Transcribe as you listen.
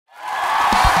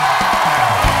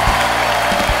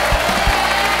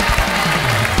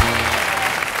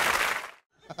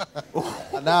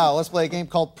Now, let's play a game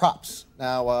called Props.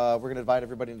 Now, we're going to divide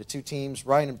everybody into two teams.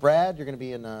 Ryan and Brad, you're going to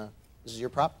be in, this is your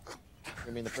prop. You're going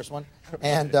to be in the first one.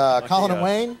 And Colin and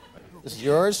Wayne, this is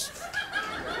yours.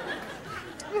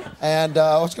 And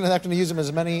we're just going to have to use them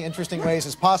as many interesting ways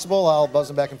as possible. I'll buzz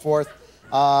them back and forth.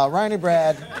 Ryan and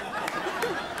Brad,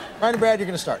 you're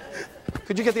going to start.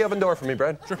 Could you get the oven door for me,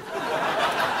 Brad? Sure.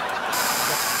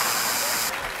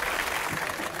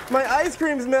 My ice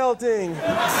cream's melting.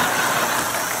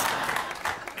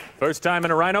 First time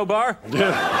in a Rhino bar?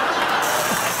 Yeah.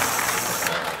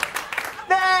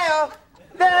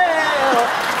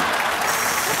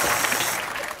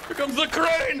 Here comes the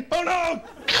crane! Oh no!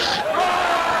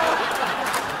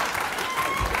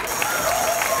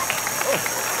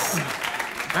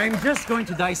 I'm just going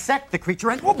to dissect the creature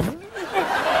and... So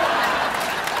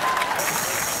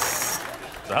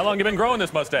how long you been growing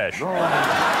this mustache?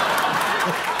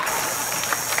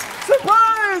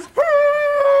 Surprise!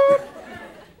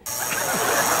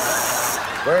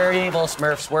 We're evil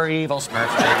Smurfs, we're evil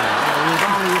Smurfs.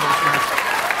 We're evil Smurfs.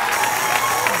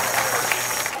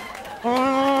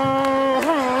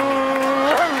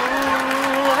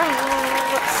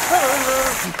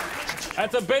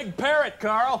 That's a big parrot,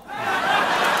 Carl.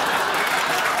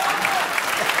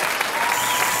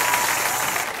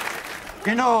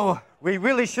 You know, we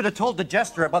really should have told the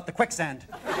jester about the quicksand.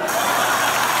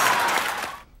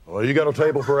 Well, you got a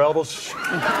table for Elvis?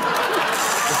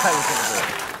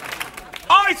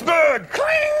 Iceberg!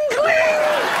 Cling, cling!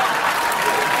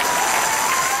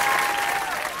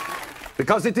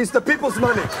 Because it is the people's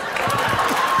money.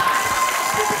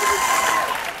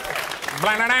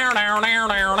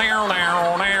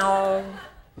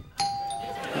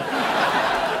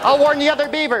 I'll warn the other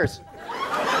beavers.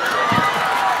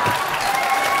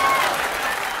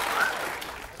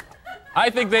 I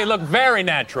think they look very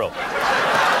natural.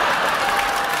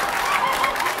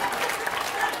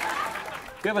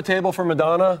 Do you have a table for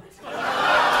Madonna?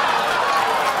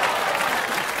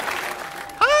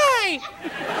 Hi!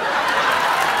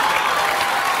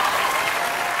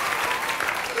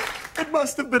 It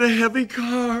must have been a heavy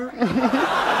car.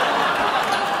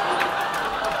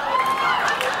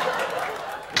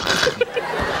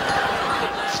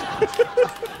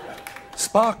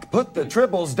 Spock, put the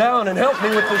tribbles down and help me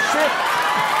with the ship.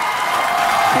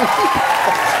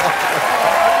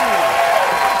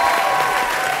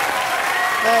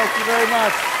 Thank you very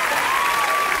much.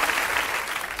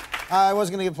 I was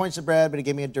going to give points to Brad, but he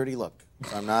gave me a dirty look,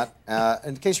 so I'm not.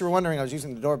 In case you were wondering, I was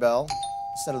using the doorbell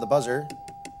instead of the buzzer,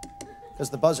 because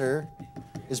the buzzer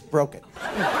is broken.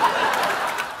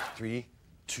 3,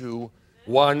 2,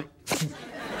 1.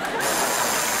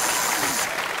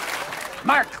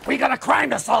 Mark, we got a crime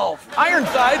to solve.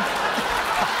 Ironside!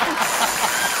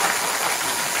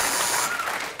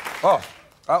 Oh,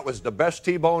 that was the best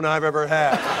T-bone I've ever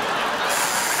had.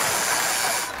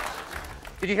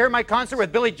 Did you hear my concert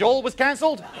with Billy Joel was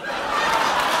canceled?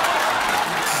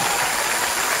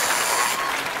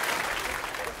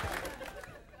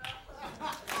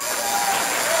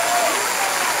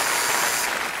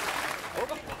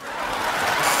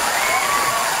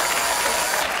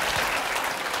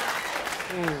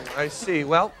 I see.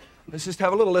 Well, let's just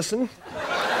have a little listen.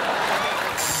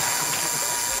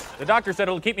 The doctor said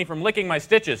it'll keep me from licking my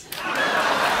stitches.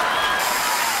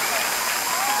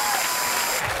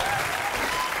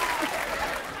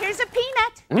 Here's a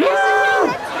peanut. Here's a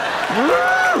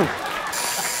peanut.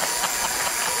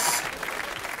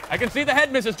 I can see the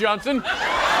head, Mrs. Johnson.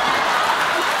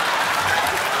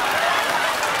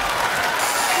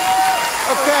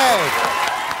 Okay.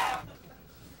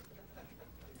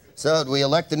 So, do we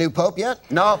elect the new pope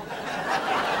yet? No.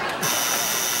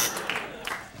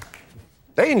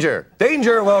 Danger!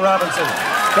 Danger, Will Robinson!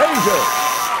 Danger!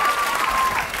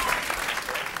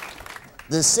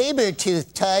 The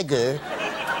saber-toothed tiger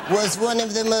was one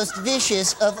of the most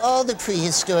vicious of all the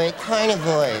prehistoric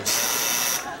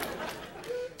carnivores.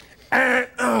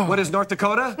 What is North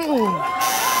Dakota?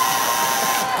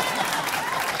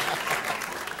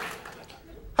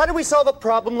 How do we solve a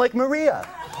problem like Maria?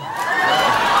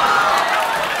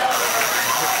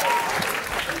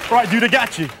 All right, dude, I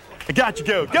got you. I got you.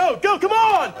 Go, go, go, come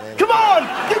on! Come on!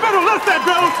 You better lift that,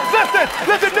 bro! Lift it!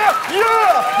 Lift it now!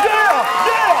 Yeah! Yeah!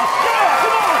 Yeah!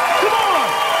 Come on! Come on!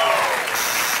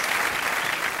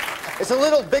 It's a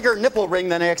little bigger nipple ring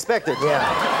than I expected. Yeah.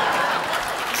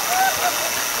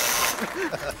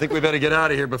 I think we better get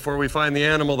out of here before we find the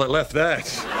animal that left that.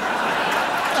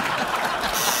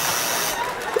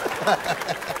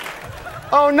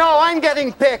 Oh no, I'm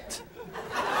getting picked.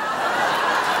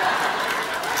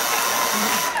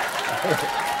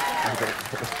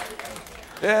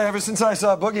 Yeah, ever since I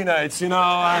saw Boogie Nights, you know,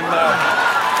 I'm,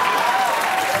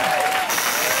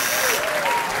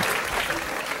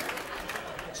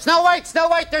 Snow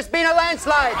White, there's been a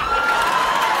landslide.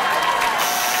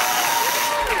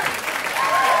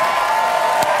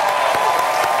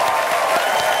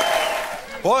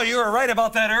 Boy, you were right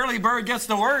about that early bird gets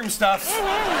the worm stuff.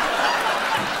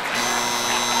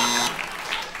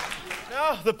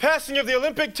 Now, the passing of the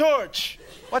Olympic torch.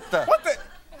 What the?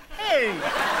 Hey!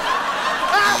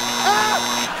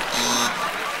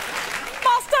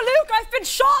 Master Luke, I've been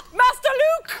shot! Master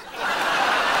Luke!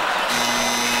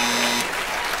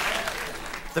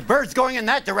 The bird's going in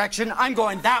that direction. I'm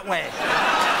going that way.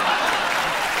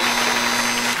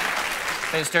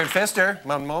 Finster and Fister,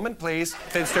 one moment, please.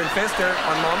 Finster and Fister,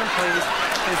 one moment, please.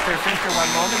 Finster and Fister,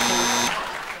 one moment,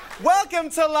 please. Welcome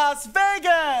to Las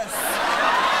Vegas!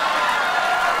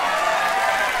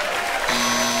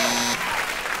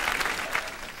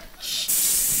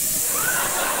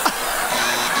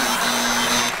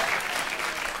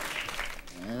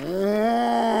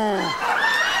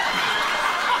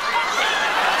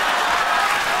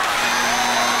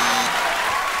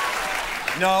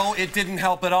 No, it didn't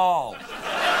help at all.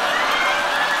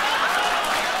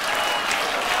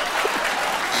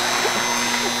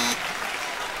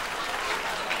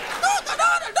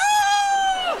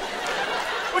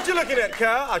 What you looking at,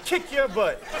 Kyle? I'll kick your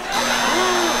butt.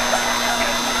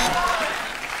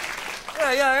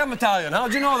 Yeah, I'm Italian.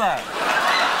 How'd you know that?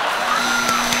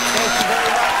 Thank you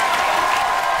very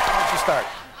much. Why don't you start?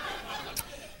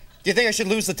 Do you think I should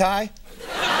lose the tie?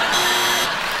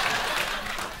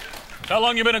 How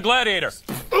long you been a gladiator?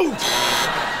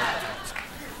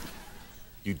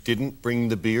 You didn't bring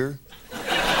the beer?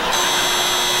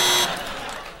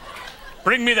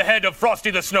 Bring me the head of Frosty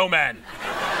the Snowman.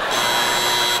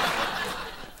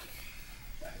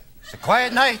 It's a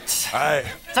quiet night. Aye.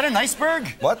 Is that an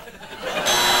iceberg? What?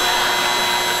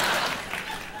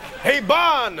 Hey,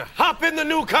 Bon, hop in the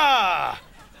new car.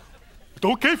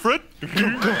 Okay, Fred.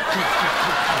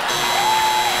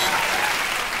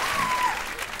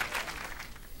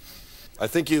 I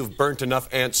think you've burnt enough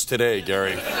ants today,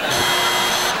 Gary.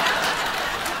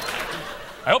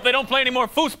 I hope they don't play any more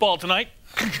foosball tonight.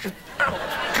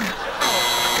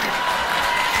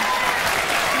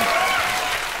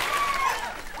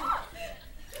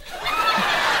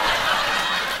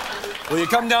 Will you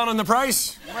come down on the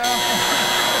price?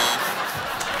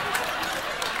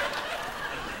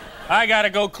 I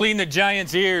gotta go clean the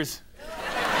Giants' ears.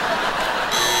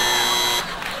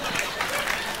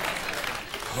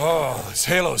 Oh, this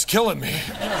halo's killing me.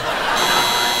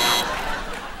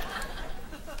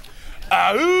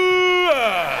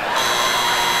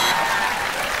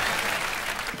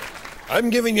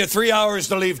 I'm giving you 3 hours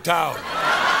to leave town.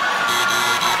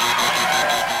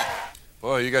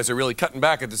 Boy, you guys are really cutting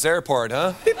back at this airport,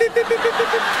 huh?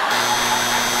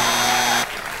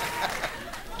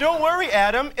 Don't worry,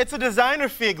 Adam. It's a designer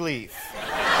fig leaf.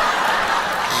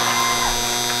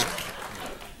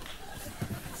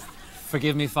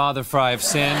 Forgive me, Father, for I've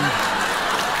sinned.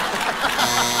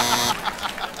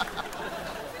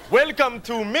 Welcome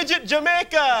to Midget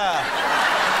Jamaica.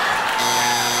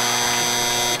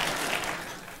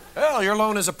 Well, your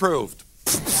loan is approved.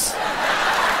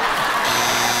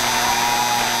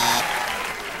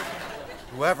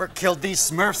 Whoever killed these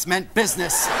Smurfs meant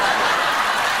business.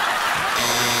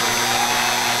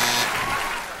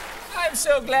 I'm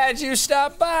so glad you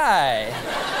stopped by.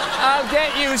 I'll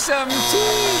get you some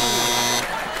tea.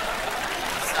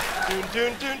 Dun,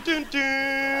 dun, dun, dun,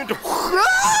 dun.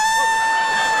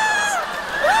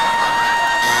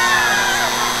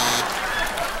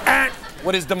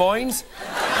 What is Des Moines?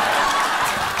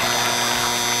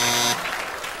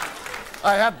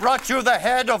 I have brought you the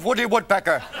head of Woody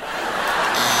Woodpecker.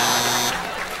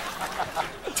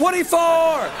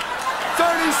 24!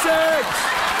 36!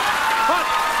 Cut!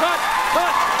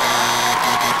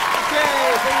 Okay,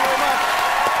 thank you very much.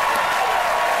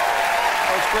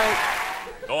 That was great.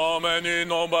 I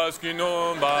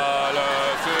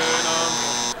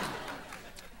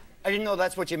didn't know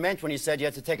that's what you meant when you said you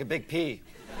had to take a big pee.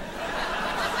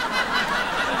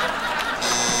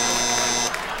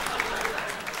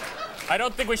 I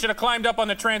don't think we should have climbed up on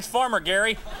the Transformer,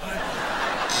 Gary.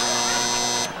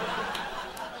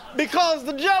 Because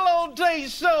the Jell-O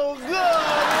tastes so good.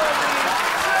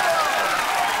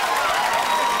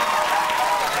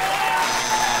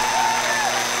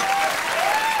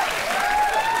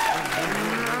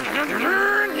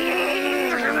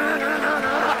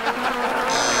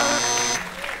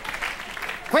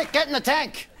 Quick, get in the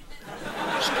tank.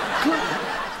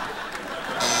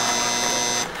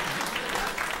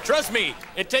 Trust me,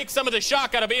 it takes some of the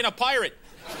shock out of being a pirate.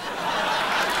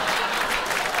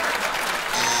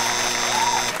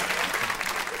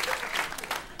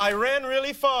 I ran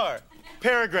really far.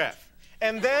 Paragraph.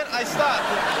 And then I stopped.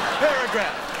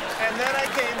 Paragraph. And then I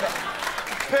came back.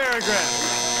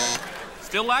 Paragraph.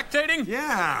 Still lactating?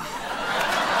 Yeah.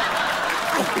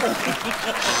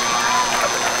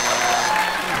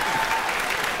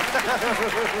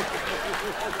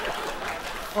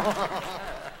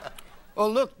 Oh,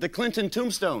 look, the Clinton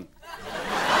tombstone.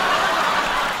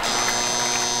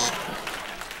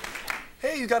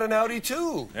 Hey, you got an Audi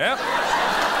too. Yep.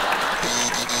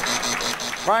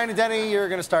 Ryan and Denny, you're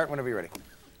going to start whenever you're ready.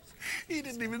 He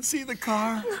didn't even see the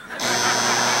car.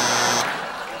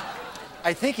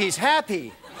 I think he's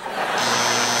happy.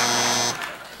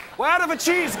 We're out of a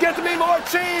cheese. Get to me more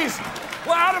cheese.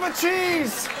 We're out of a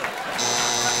cheese.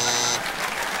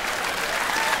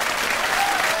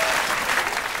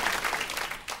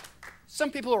 Some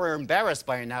people are embarrassed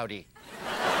by an Audi.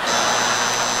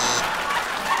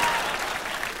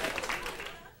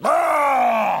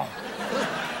 Oh!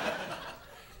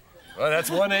 Well, that's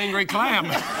one angry clam.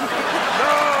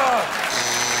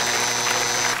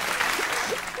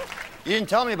 You didn't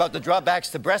tell me about the drawbacks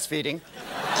to breastfeeding.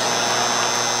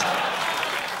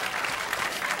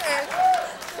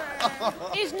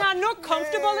 Is Nanook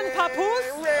comfortable in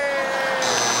papoose?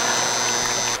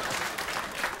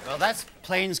 Well, that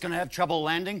plane's gonna have trouble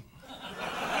landing.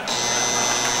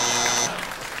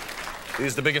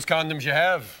 These are the biggest condoms you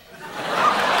have.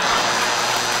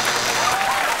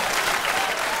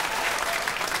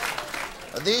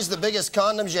 Are these the biggest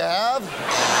condoms you have?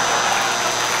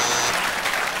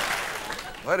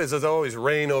 Why does it always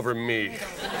rain over me?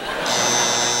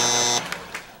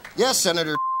 Yes,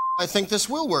 Senator. I think this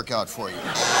will work out for you.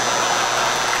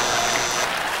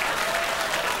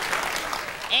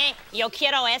 Yo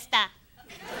quiero esta.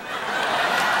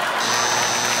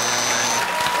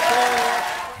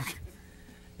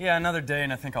 Yeah, another day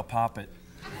and I think I'll pop it.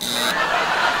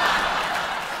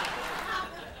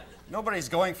 Nobody's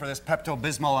going for this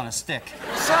Pepto-Bismol on a stick.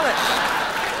 Sell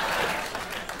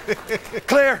it.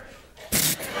 Clear.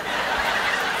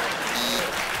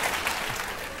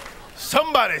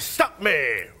 Somebody stop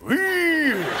me.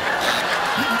 Whee!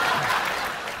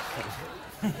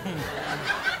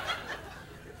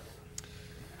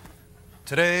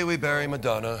 Today we bury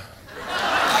Madonna.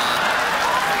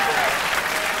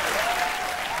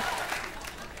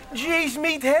 Jeez,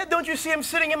 meathead, don't you see I'm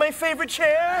sitting in my favorite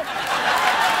chair?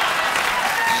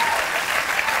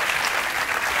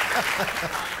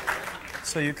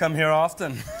 So you come here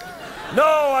often? No,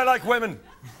 I like women.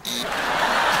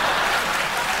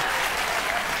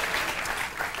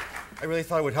 I really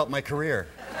thought it would help my career.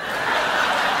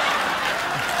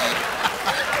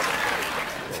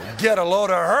 Get a load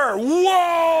of her.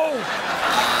 Whoa!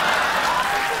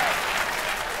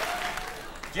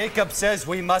 Jacob says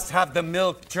we must have the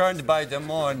milk churned by the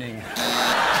morning.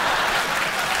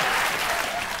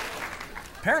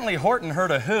 Apparently Horton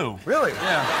heard a who. Really?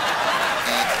 Yeah.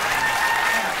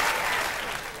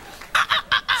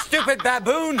 Stupid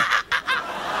baboon!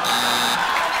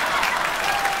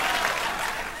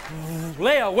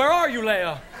 Leia, where are you,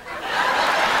 Leia?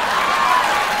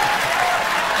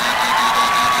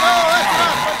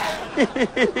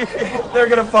 They're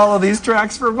gonna follow these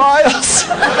tracks for miles.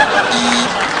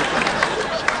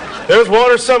 There's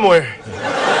water somewhere.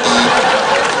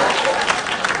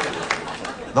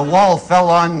 The wall fell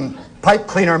on Pipe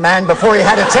Cleaner Man before he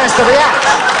had a chance to react.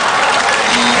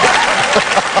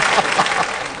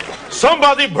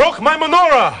 Somebody broke my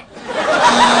menorah.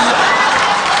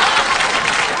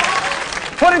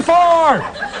 24!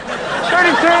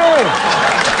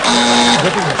 32!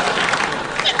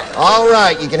 All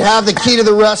right, you can have the key to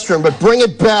the restroom, but bring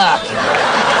it back.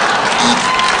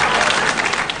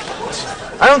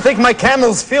 I don't think my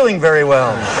camel's feeling very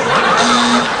well.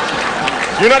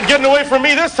 You're not getting away from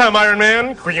me this time, Iron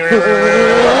Man.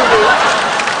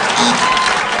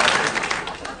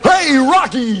 Hey,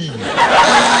 Rocky!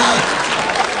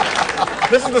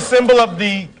 This is the symbol of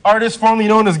the artist formerly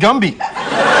known as Gumby.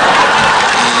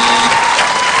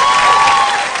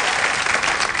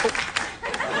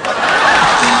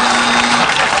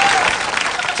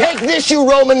 Take this, you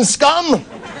Roman scum!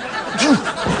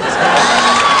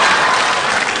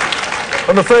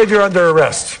 I'm afraid you're under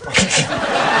arrest.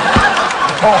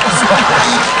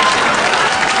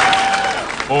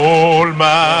 Old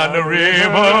man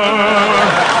river.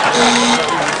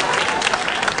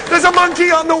 There's a monkey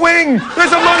on the wing.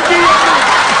 There's a monkey on the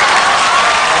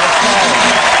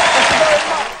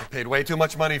I paid way too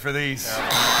much money for these.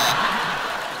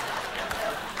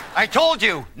 I told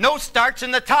you, no starch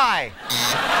in the tie.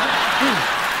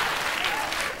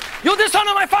 You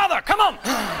dishonor my father! Come on!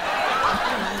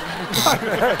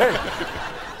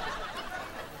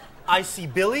 I see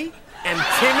Billy and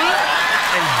Timmy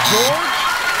and George.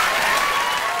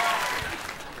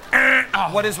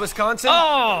 What is Wisconsin?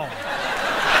 Oh!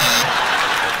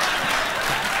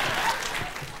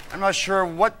 I'm not sure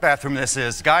what bathroom this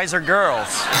is, guys or girls.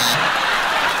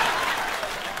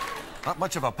 Not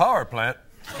much of a power plant.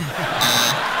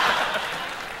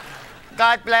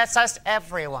 God bless us,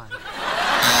 everyone.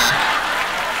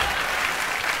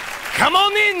 Come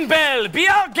on in, Belle. Be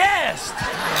our guest.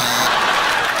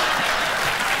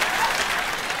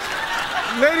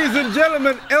 Ladies and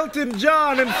gentlemen, Elton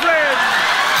John and friends.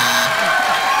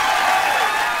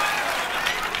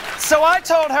 So I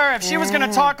told her if she was going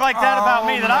to talk like that about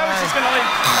me, that I was just going to leave.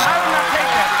 I would not take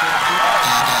that.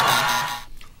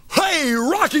 Hey,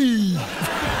 Rocky!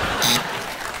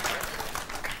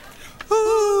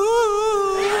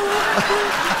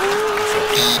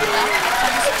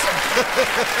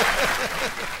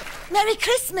 Merry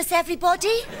Christmas,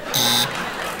 everybody.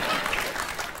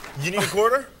 You need a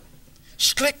quarter?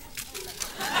 Click.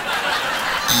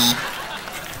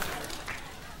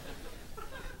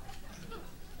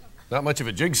 Not much of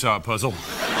a jigsaw puzzle.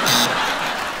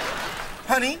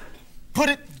 Honey, put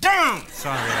it down.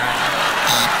 Sorry.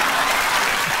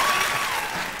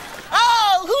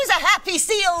 Oh, who's a happy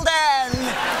seal then?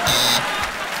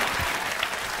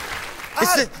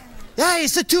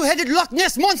 It's a two-headed Loch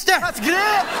Ness monster. That's great.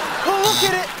 Oh, look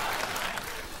at it.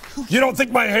 You don't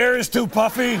think my hair is too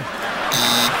puffy?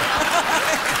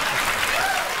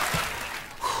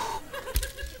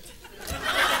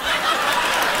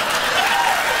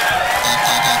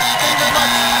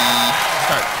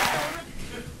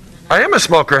 I am a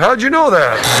smoker. How'd you know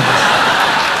that?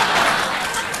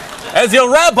 As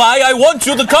your rabbi, I want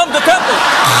you to come to temple.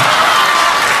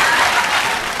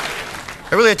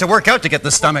 I really had to work out to get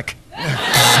the stomach.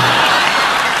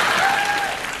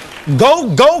 Go,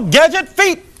 gadget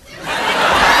feet.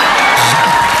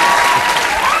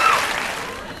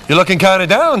 You're looking kind of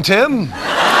down, Tim.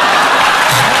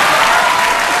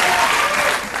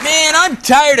 Man, I'm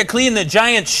tired of cleaning the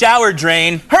giant shower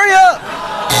drain. Hurry up.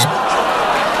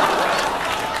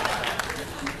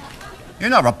 You're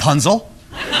not Rapunzel.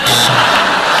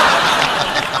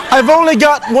 I've only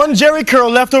got one Jerry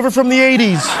curl left over from the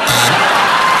 80s.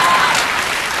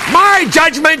 My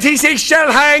judgment, he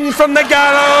shall hang from the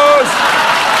gallows.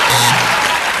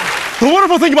 The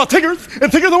wonderful thing about Tigger,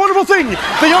 and Tigger the wonderful thing, the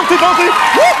Humpty Dumpty.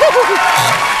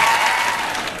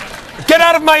 Get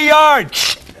out of my yard.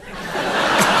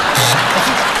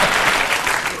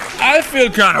 I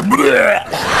feel kind of bleh.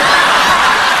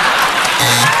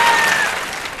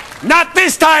 Not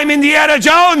this time, Indiana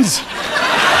Jones.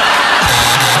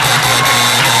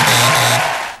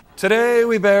 Today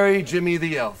we bury Jimmy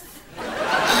the Elf.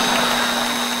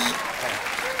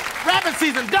 Rabbit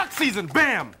season, duck season,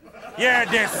 bam. You're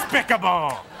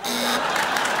despicable.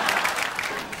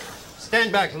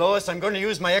 Stand back, Lois. I'm going to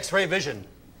use my X-ray vision.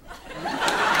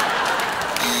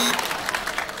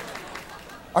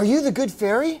 Are you the good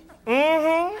fairy?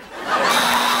 Mm-hmm.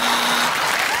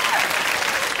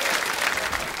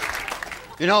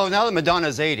 You know, now that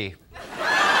Madonna's 80,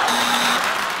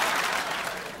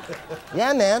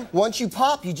 Yeah, man. Once you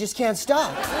pop, you just can't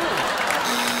stop.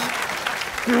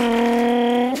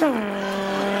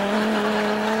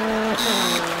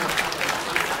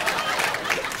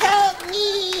 Help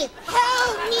me!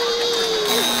 Help me!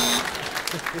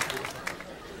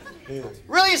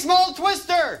 really small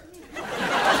twister.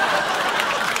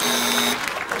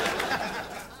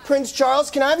 Prince Charles,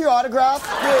 can I have your autograph?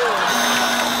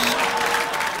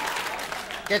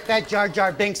 Get that Jar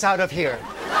Jar Binks out of here.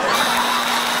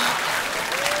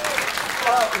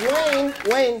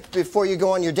 Wayne, before you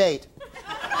go on your date.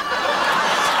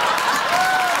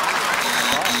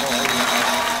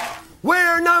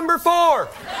 We're number 4.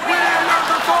 We're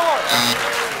number 4.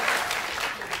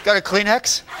 Got a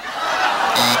Kleenex?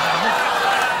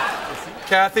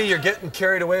 Kathy, you're getting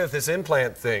carried away with this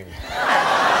implant thing.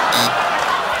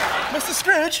 Mr.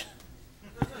 Scrooge.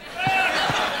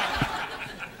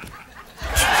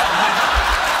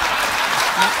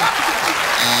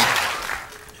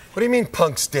 What do you mean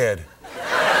Punk's dead?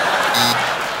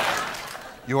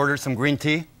 You ordered some green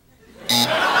tea?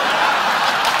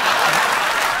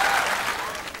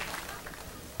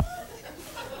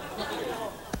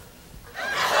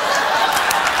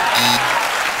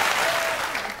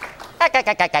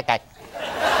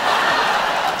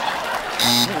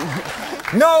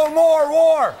 No more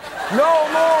war! No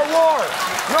more war!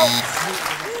 No!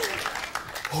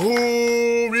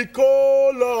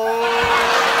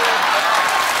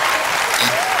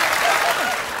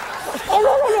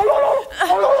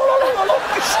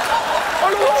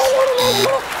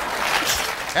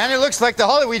 And it looks like the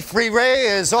Hollywood freeway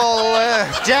is all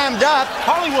jammed up.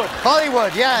 Hollywood.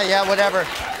 Hollywood, yeah, whatever.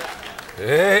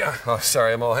 Hey, oh,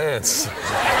 sorry, I'm all hands.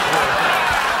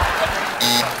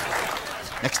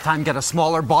 Next time, get a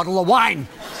smaller bottle of wine.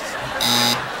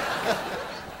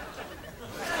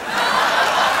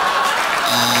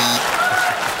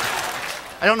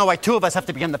 I don't know why two of us have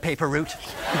to be on the paper route.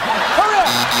 Hurry up!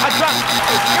 I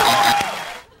dropped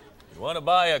it. You want to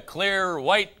buy a clear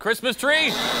white Christmas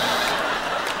tree?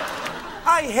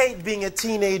 I hate being a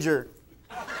teenager.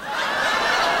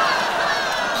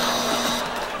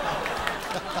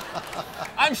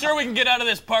 I'm sure we can get out of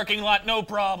this parking lot, no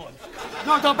problem.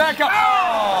 No, don't back up.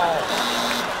 Oh!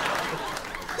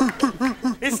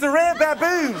 It's the red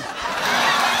baboon.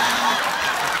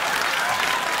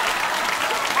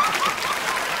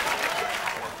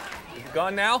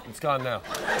 Gone now? It's gone now.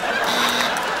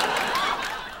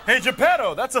 Hey,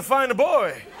 Geppetto, that's a fine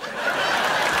boy.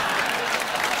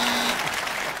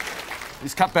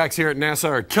 These cutbacks here at NASA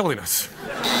are killing us.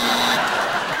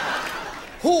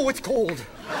 Oh, it's cold.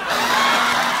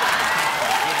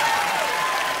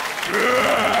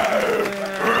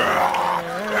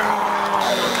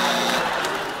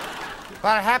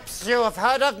 Perhaps you have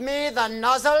heard of me, the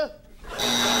Nozzle?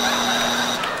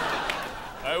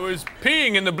 I was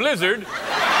peeing in the blizzard.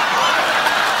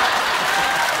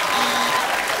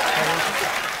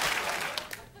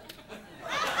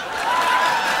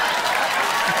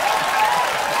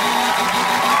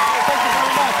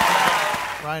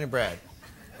 Ryan and Brad.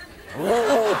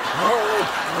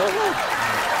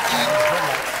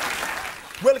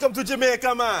 Welcome to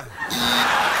Jamaica, man.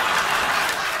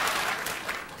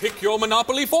 Pick your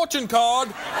Monopoly fortune card.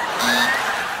 Do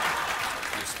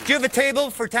you have a table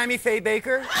for Tammy Faye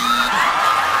Baker?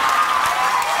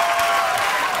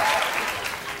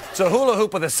 It's a hula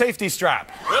hoop with a safety strap.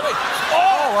 Really?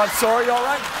 Oh, I'm sorry, you all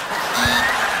right?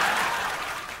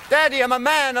 Daddy, I'm a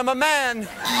man.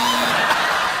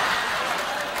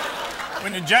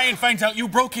 When the giant finds out you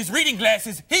broke his reading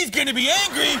glasses, he's gonna be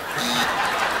angry.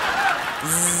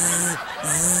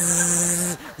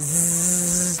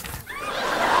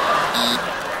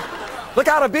 Look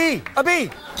out, a bee! A bee!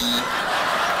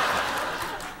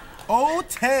 Oh,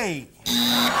 Tay.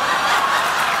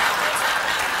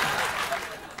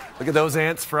 Look at those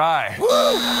ants fry.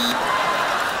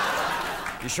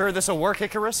 You sure this will work,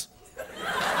 Icarus?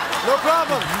 No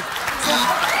problem.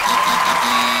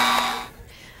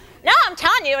 No, I'm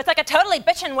telling you, it's like a totally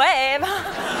bitchin' wave.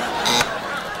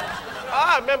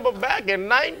 I remember back in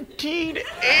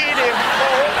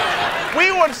 1984,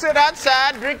 we would sit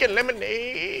outside drinking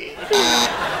lemonade.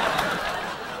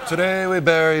 Today we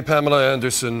bury Pamela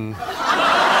Anderson.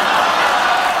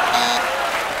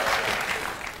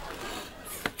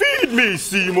 Feed me,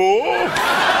 Seymour.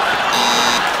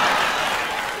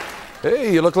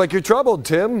 Hey, you look like you're troubled,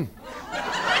 Tim.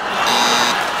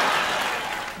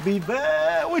 Be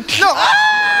bad with you.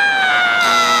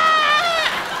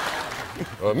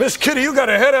 Miss Kitty, you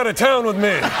gotta head out of town with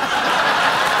me.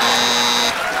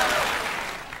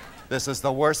 This is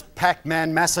the worst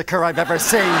Pac-Man massacre I've ever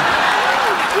seen.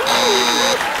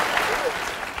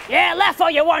 Yeah, laugh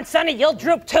all you want, sonny. You'll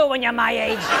droop too when you're my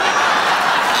age.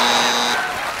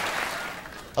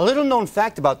 A little known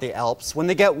fact about the Alps, when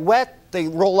they get wet, they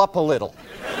roll up a little.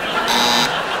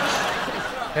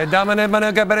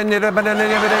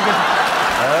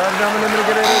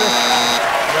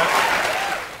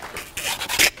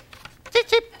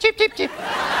 Cheep.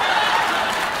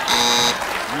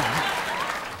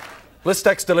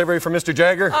 Listex delivery for Mr.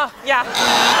 Jagger. Oh, yeah.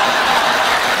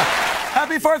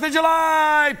 Happy 4th of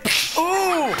July!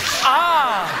 Ooh.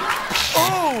 Ah.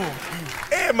 Ooh.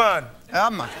 Hey, man.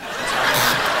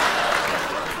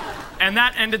 And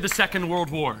that ended the Second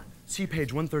World War. See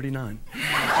page 139.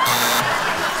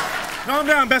 Calm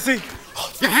down, Bessie.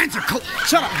 Your hands are cold.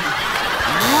 Shut up.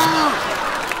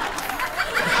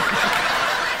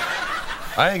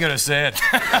 I ain't gonna say it.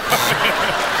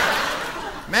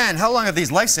 Man, how long have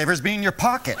these lifesavers been in your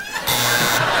pocket?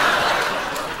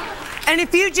 And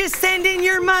if you just send in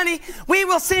your money, we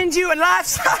will send you a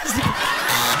life-size.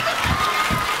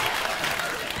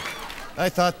 I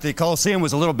thought the Coliseum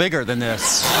was a little bigger than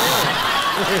this.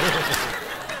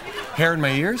 Hair in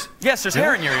my ears? Yes, there's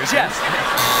hair in your ears, yes.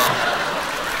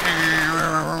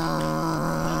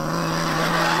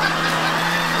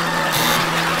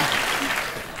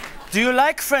 Do you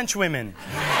like French women?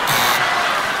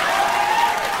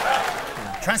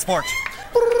 Transport.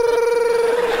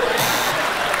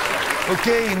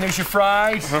 Okay, and there's your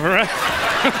fries. All right.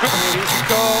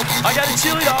 I got a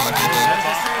chili dog.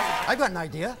 I got an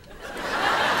idea.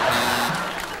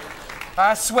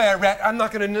 I swear, Rat, I'm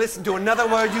not gonna listen to another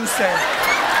word you say.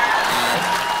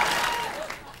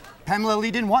 Pamela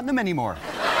Lee didn't want them anymore.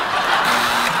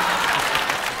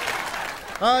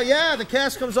 Yeah, the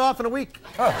cast comes off in a week.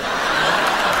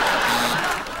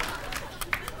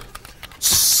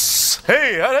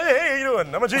 Hey, how you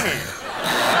doing? I'm a genie.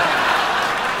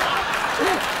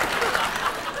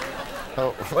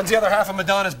 When's the other half of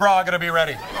Madonna's bra gonna be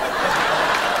ready?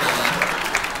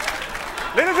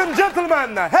 Ladies and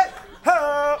gentlemen, hey,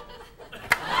 ho,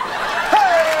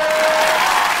 hey,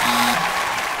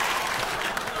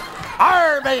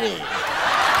 Arr, baby!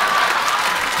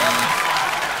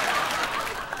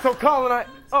 So Colin,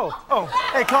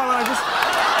 hey Colin, I just.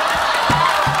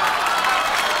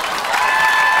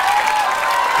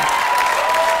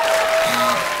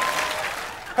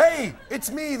 Hey,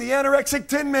 it's me, the anorexic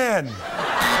Tin Man.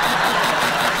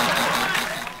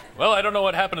 Well, I don't know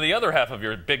what happened to the other half of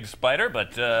your big spider,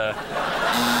 but,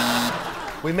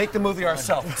 We make the movie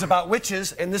ourselves. It's about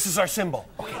witches, and this is our symbol.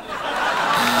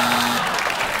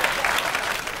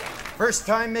 First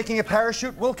time making a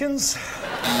parachute, Wilkins?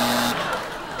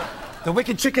 The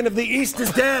Wicked Chicken of the East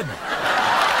is dead.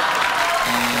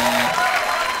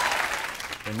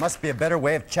 There must be a better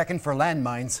way of checking for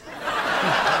landmines.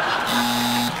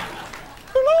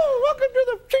 Hello, welcome to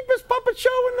the cheapest puppet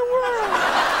show in the world.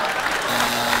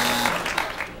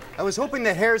 I was hoping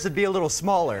the hairs would be a little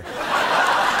smaller.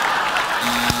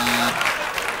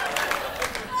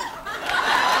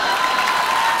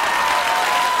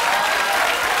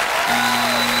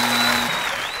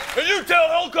 And you tell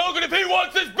Hulk Hogan if he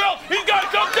wants this belt, he's got to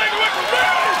come take it away from me!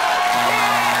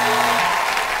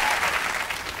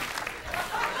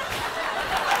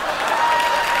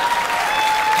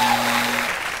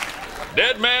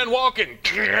 Dead man walking.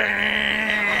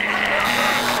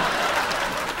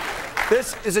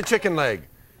 This is a chicken leg.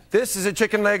 This is a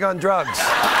chicken leg on drugs.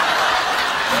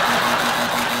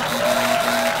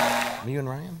 Me and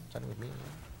Ryan? Is that with me?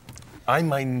 I'm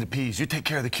minding the P's. You take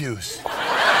care of the Q's.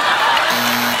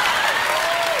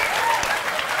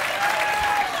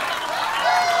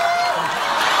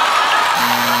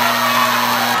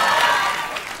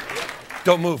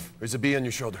 Don't move. There's a bee on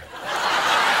your shoulder.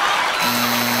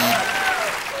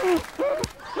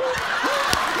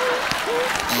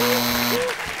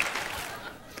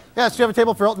 Yes, do you have a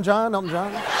table for Elton John? Elton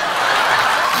John?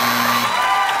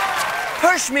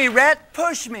 Push me, Rhett.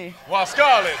 Push me. Well,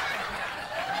 Scarlett.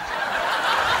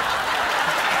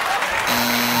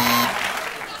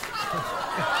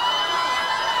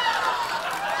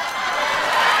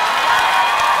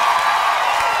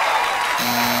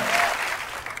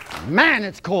 Man,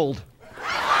 it's cold.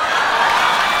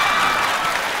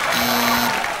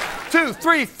 2,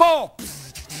 3, 4.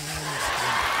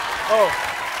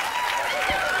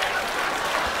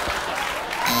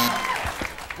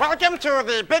 Welcome to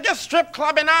the biggest strip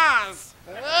club in Oz.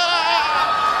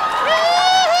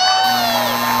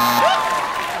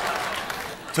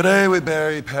 Today we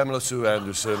bury Pamela Sue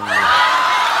Anderson.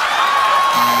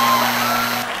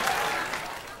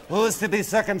 Who is to be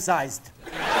circumcised?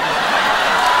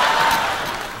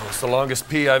 It's the longest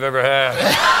pee I've ever had.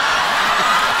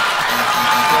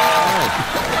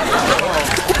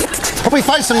 Hope we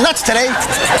find some nuts today.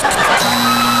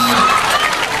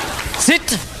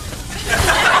 Sit.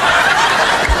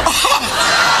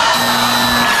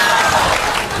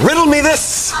 Riddle me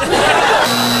this.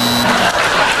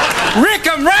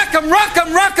 Rick'em, rack'em,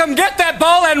 rock'em, rock'em, get that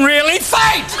ball and really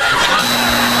fight!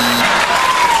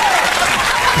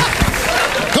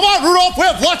 Come on, Rudolph, we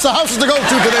have lots of houses to go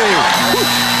to today.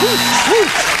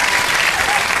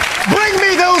 Bring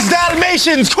me those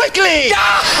Dalmatians quickly.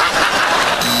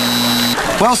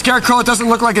 Well, Scarecrow, it doesn't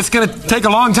look like it's gonna take a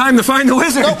long time to find the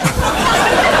wizard. Nope.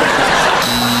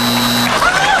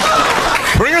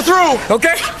 Bring her through.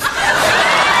 Okay?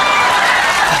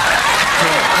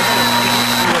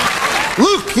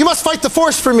 Luke, you must fight the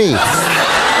Force for me.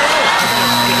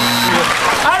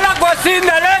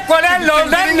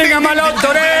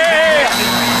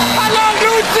 Hello,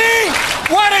 Lucy!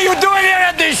 What are you doing here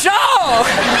at the show?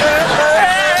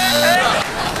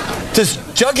 Does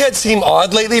Jughead seem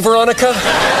odd lately, Veronica?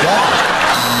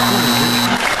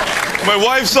 My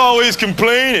wife's always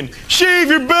complaining. Shave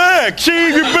your back,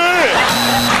 shave your back.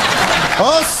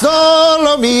 Oh,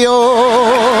 solo mio.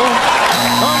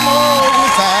 Amore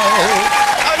tight.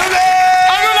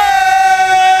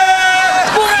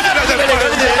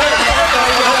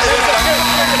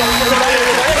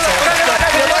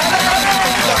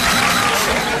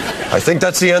 I think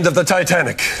that's the end of the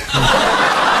Titanic.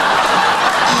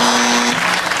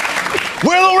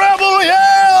 Will the rebel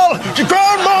yell?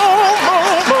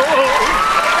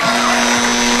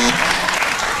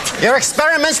 Your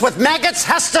experiments with maggots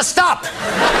has to stop.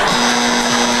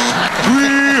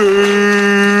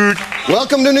 weird.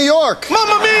 Welcome to New York.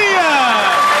 Mamma mia!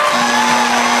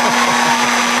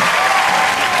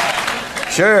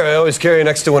 Sure, I always carry an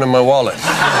extra one in my wallet.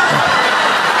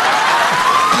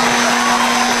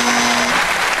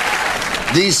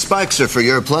 These spikes are for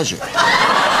your pleasure.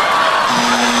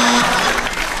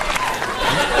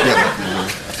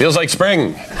 Feels like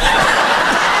spring.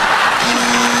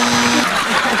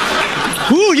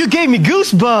 Ooh, you gave me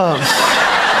goosebumps.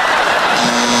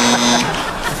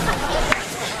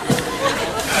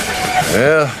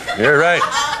 Yeah, you're right.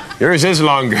 Yours is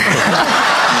longer.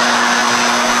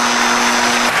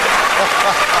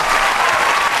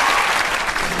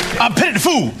 I'm pity the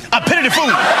fool. I'm pity the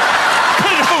fool.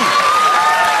 Pity the fool.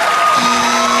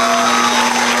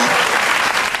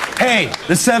 Hey,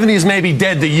 the 70s may be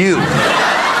dead to you.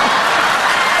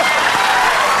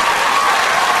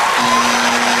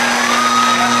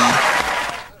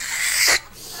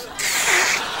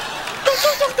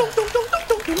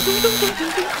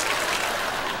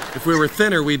 If we were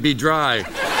thinner, we'd be dry.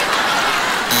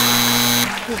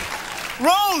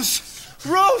 Rose!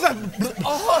 Rose!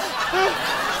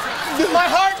 My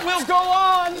heart will go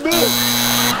on!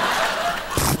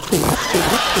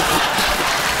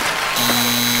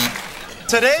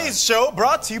 Today's show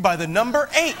brought to you by the number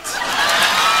 8.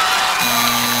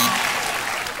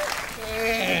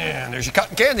 And there's your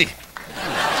cotton candy.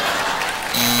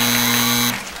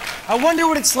 I wonder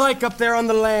what it's like up there on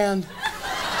the land.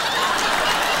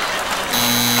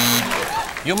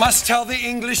 You must tell the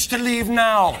English to leave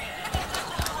now.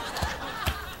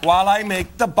 While I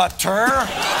make the butter.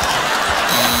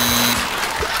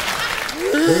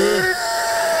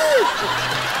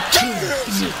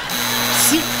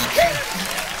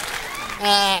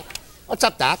 What's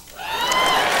up, Doc?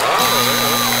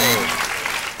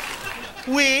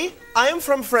 I am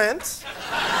from France.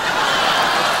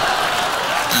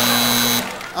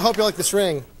 I hope you like this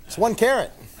ring. It's 1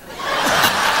 carat.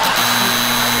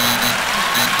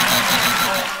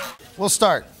 We'll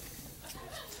start.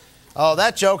 Oh,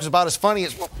 that joke is about as funny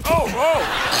as... Oh!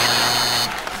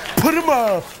 Put him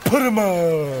up! Put him up!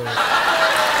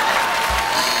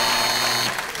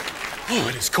 Ooh,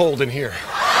 it is cold in here.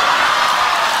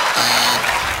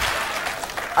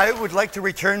 I would like to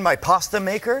return my pasta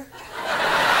maker.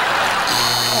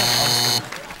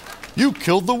 You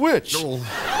killed the witch.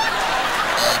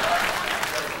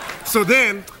 So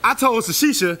then, I told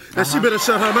Sashisha that she better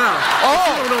shut her mouth.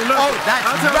 Oh, that's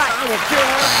right. I will kill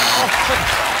her.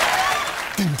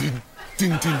 Ding, ding,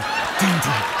 ding, ding, ding,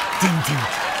 ding, ding,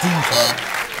 ding, ding.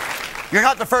 You're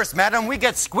not the first, madam. We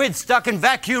get squid stuck in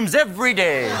vacuums every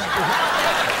day.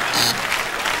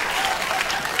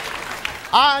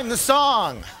 I'm the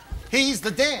song. He's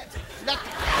the dance.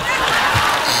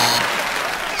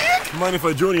 Mind if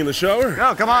I join you in the shower?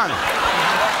 No, come on.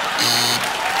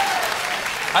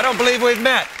 I don't believe we've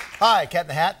met. Hi, Cat in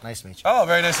the Hat. Nice to meet you. Oh,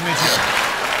 very nice to meet you.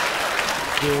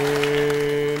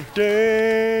 Dun,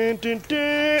 dun, dun,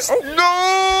 dun. Oh,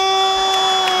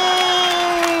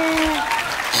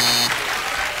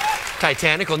 no!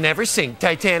 Titanic will never sink.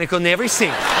 Titanic will never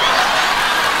sink.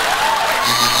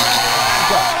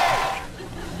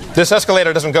 This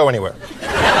escalator doesn't go anywhere.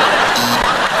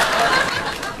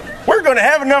 We're gonna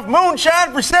have enough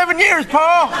moonshine for 7 years,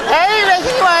 Paul. Hey,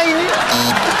 that's right.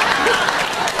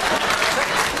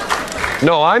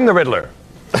 No, I'm the Riddler.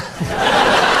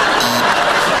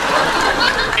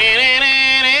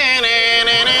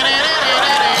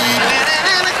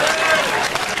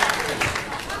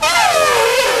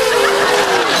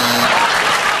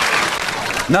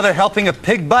 Another helping of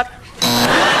pig butt?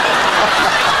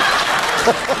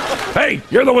 Hey,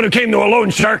 you're the one who came to a loan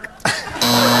shark.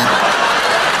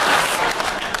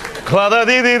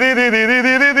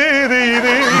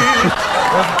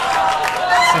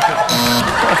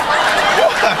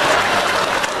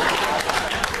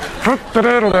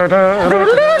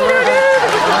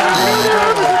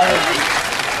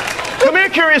 Come here,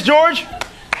 Curious George.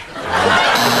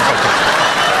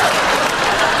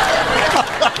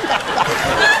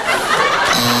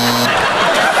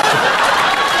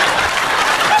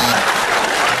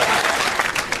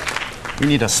 We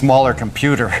need a smaller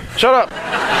computer. Shut up.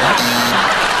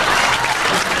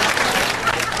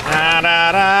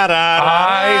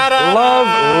 I love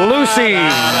Lucy.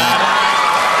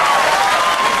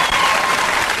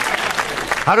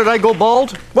 How did I go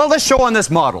bald? Well, let's show on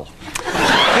this model.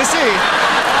 You see.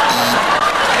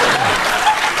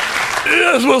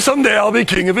 Yes, well, someday I'll be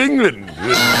king of England.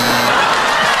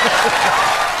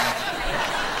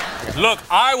 Look,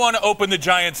 I want to open the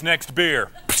Giants' next beer.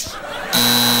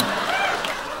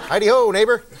 Heidi-ho,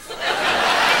 neighbor.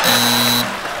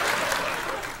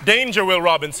 Danger, Will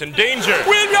Robinson. Danger.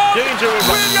 William! Danger, Will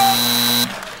Robinson. William!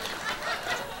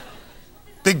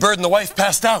 Big Bird and the wife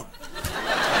passed out.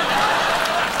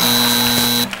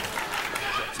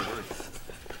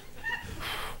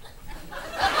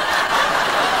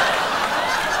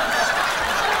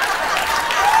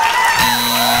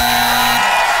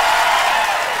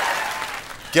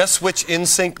 Guess which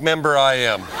NSYNC member I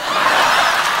am.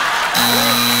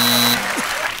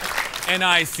 And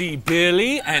I see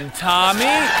Billy and Tommy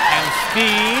and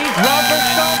Steve and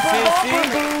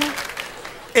Sissy.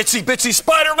 Itsy bitsy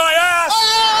spider my ass!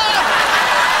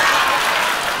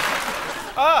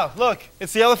 Ah, look,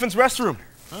 it's the elephant's restroom.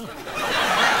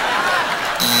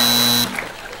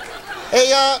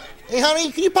 Hey,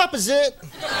 honey, can you pop a zit?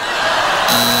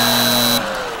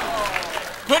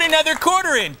 Put another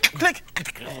quarter in. Click.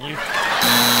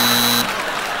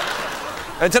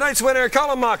 And tonight's winner,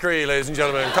 Colin Mockery, ladies and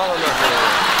gentlemen. Colin Mockery.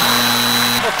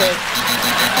 Okay.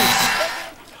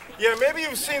 Yeah, maybe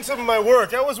you've seen some of my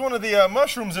work. I was one of the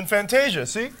mushrooms in Fantasia,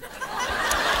 see?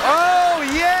 Oh,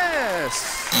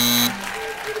 yes.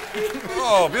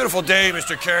 Oh, beautiful day,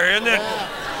 Mr. Carey, isn't it?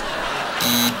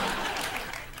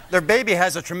 Their baby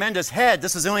has a tremendous head.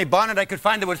 This is the only bonnet I could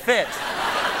find that would fit.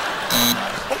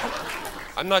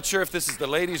 I'm not sure if this is the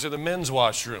ladies' or the men's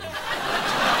washroom.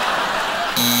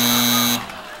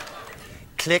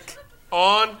 Click.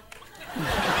 On.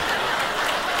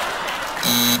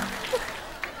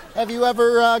 Have you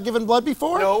ever given blood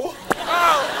before? No.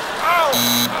 Ow!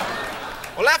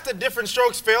 Well, after different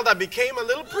strokes failed, I became a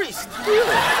little priest.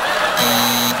 Really?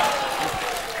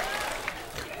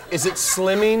 Is it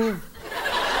slimming?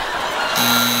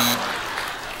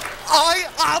 I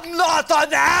am not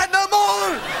an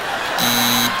animal!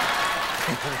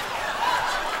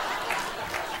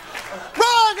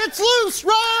 Run! It's loose!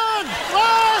 Run!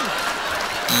 Run!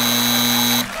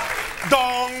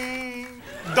 Dong!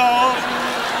 Dong!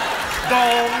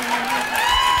 Dong!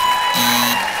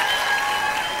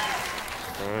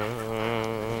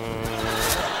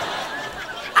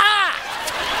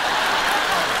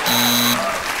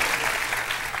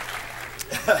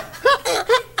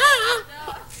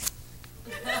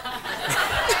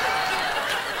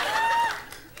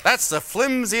 That's the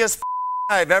flimsiest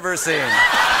I've ever seen.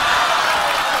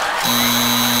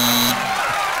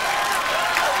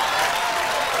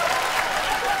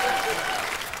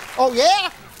 Oh, yeah?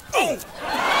 Oh!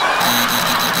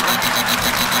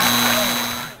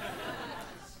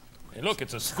 Hey, look,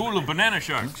 it's a school of banana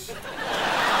sharks.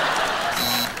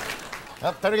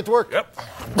 Well, time to get to work. Yep.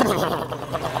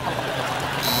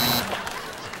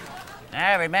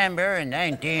 I remember in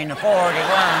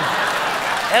 1941.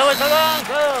 It was a long,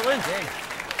 cold winter.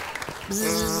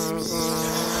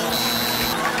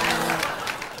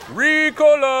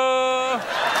 Ricola!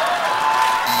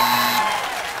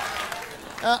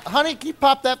 Honey, can you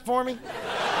pop that for me?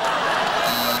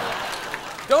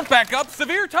 Don't back up.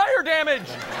 Severe tire damage.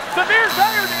 Severe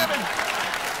tire damage.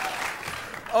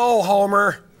 Oh,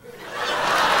 Homer.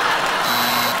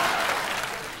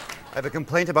 I have a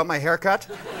complaint about my haircut.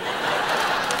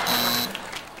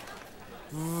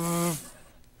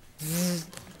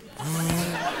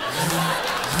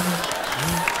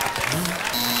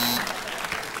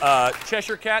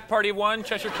 Cheshire Cat, party one.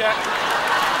 Cheshire Cat.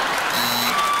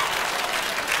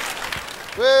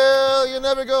 Well, you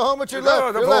never go home with your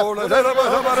left. Your left.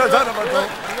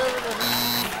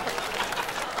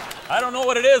 I don't know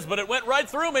what it is, but it went right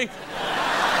through me.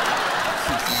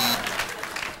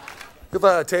 You have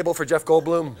a table for Jeff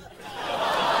Goldblum?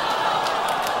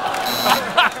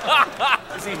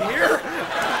 Is he here?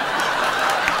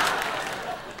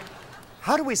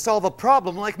 How do we solve a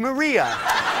problem like Maria?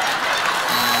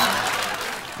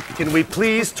 Can we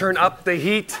please turn up the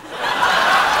heat?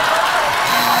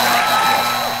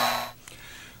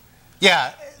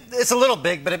 Yeah, it's a little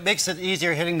big, but it makes it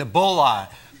easier hitting the bullseye.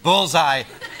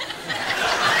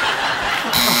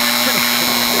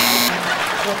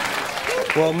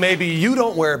 Well, maybe you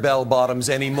don't wear bell-bottoms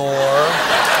anymore.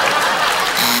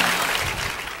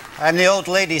 I'm the old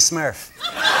lady Smurf.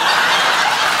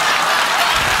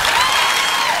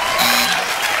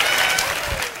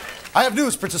 I have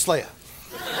news, Princess Leia.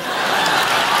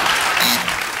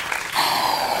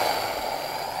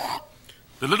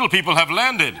 The little people have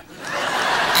landed.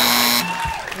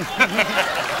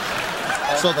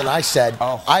 So then I said,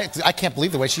 I can't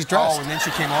believe the way she's dressed. Oh, and then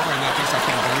she came over and I guess I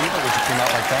can't believe it when she came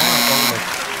out like that.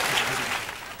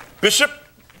 Bishop,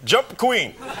 jump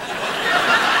queen.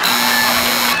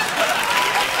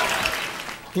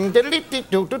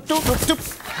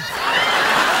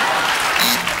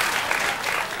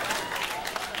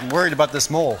 I'm worried about this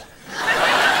mole.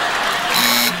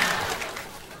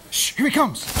 Shh, here he he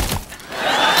comes.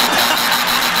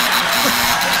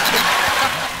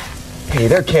 Hey,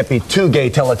 there can't be two gay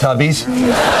Teletubbies.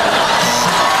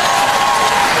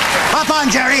 Hop on,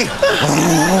 Jerry.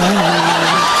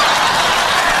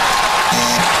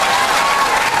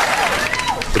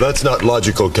 That's not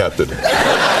logical, Captain.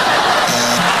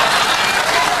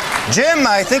 Jim,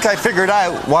 I think I figured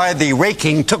out why the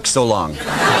raking took so long.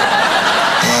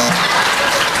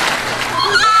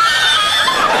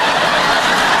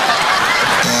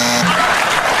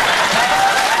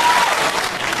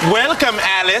 Welcome,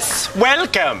 Alice.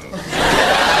 Welcome.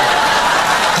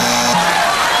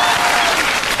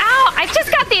 Ow! I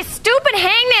just got these stupid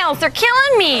hangnails. They're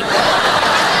killing me.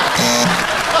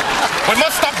 We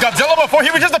must stop Godzilla before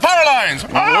he reaches the power lines.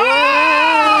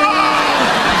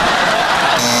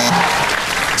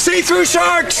 See-through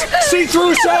sharks!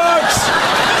 See-through sharks!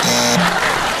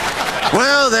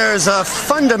 Well, there's a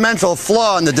fundamental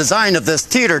flaw in the design of this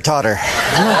teeter-totter.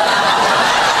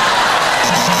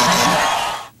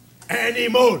 Annie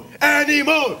Moon! Annie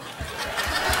Moon!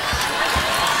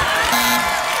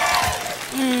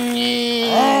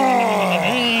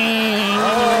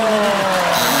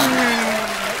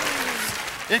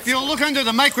 If you'll look under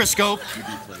the microscope,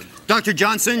 Dr.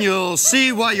 Johnson, you'll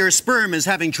see why your sperm is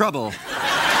having trouble.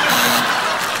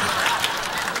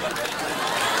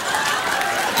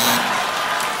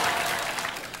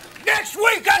 Next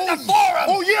week at the forum!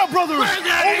 Oh, yeah, brother! Oh,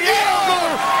 yeah,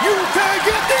 brother! You can't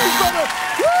get these, brother!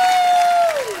 Woo!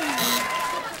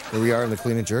 Here we are in the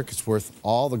clean and jerk. It's worth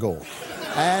all the gold.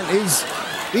 And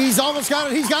he's almost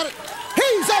got it. He's got it.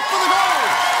 He's up for the gold!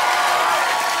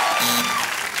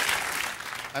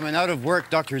 I'm an out-of-work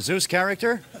Dr. Zeus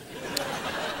character.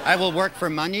 I will work for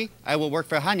money. I will work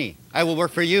for honey. I will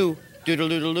work for you.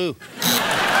 Doodle-doodle-doo.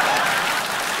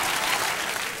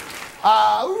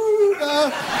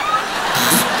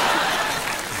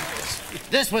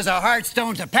 This was a hard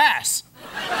stone to pass.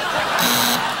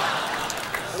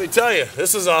 Let me tell you,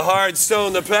 this is a hard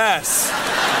stone to pass.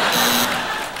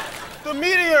 The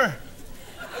meteor.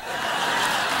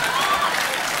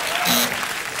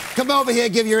 Come over here,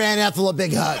 give your Aunt Ethel a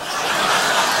big hug.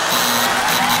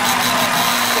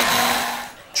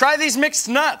 Try these mixed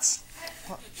nuts.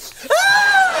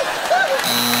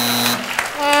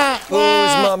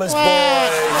 Who's Mama's boy?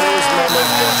 Who's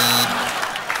Mama's boy?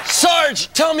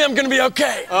 Sarge, tell me I'm gonna be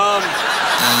okay.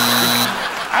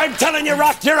 I'm telling you,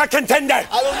 Rock, you're a contender.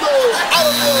 I don't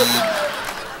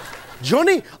know.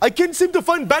 Johnny, I can't seem to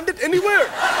find Bandit anywhere.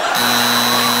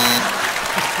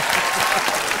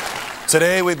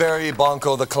 Today we bury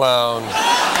Bonko the Clown.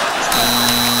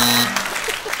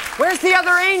 Where's the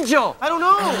other angel? I don't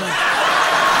know.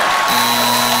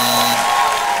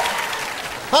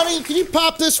 Honey, can you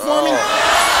pop this for me?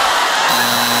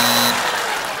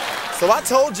 So I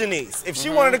told Janice, if she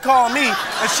wanted to call me,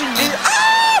 and she needed...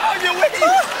 Oh, you wait!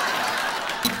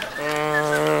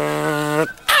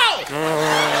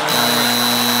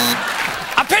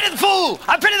 I pity the fool!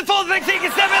 I pity the fool that thinks he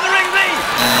can step in the ring with me!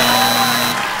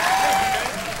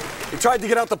 He tried to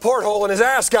get out the porthole and his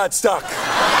ass got stuck.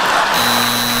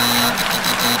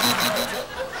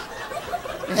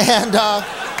 And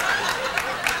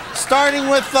starting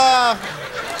with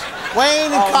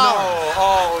Wayne and Colin.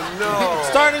 Oh, no.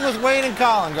 Starting with Wayne and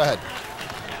Colin. Go ahead.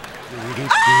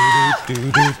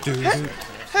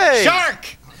 Hey!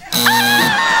 Shark!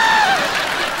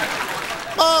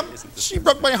 Mom, she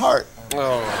broke my heart.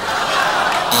 Oh.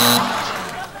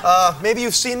 Maybe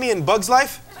you've seen me in Bug's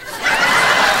Life?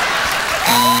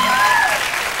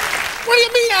 What do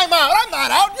you mean I'm out? I'm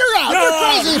not out. You're out. You're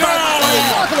crazy. What are you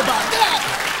talking about? That?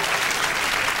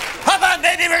 Hop on,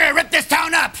 baby, we're gonna rip this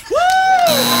town up!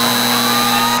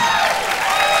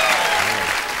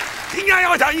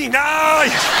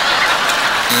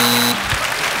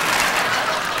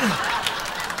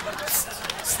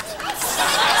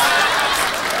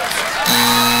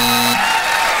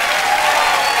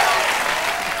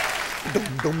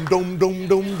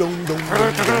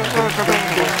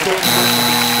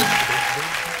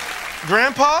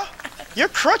 Grandpa, your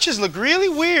crutches look really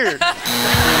weird.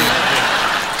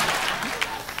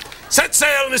 Set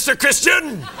sail, Mr.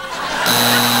 Christian!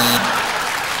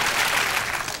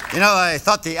 You know, I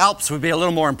thought the Alps would be a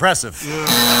little more impressive.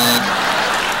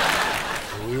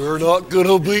 You're not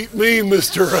gonna beat me,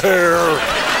 Mr. Hare.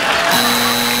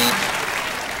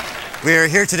 We're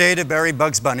here today to bury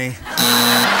Bugs Bunny.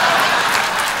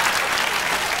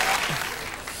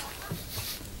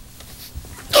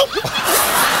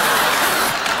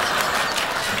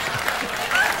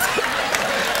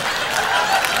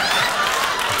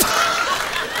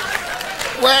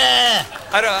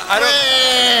 I don't.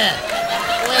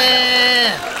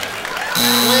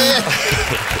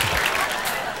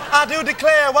 I do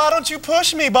declare, why don't you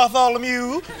push me,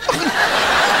 Bartholomew?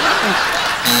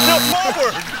 Jump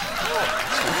forward.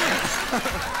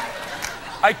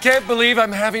 I can't believe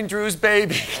I'm having Drew's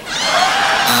baby.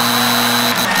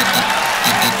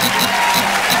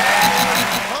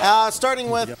 Starting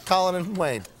with Colin and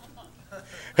Wayne.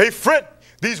 Hey, Fred,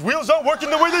 these wheels aren't working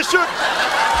the way they should.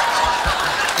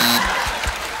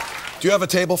 Do you have a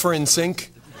table for NSYNC?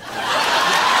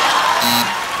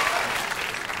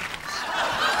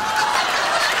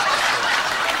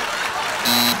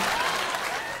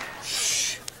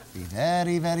 Shh. Be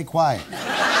very, very quiet.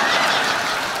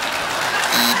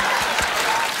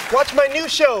 Watch my new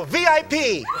show,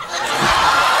 VIP.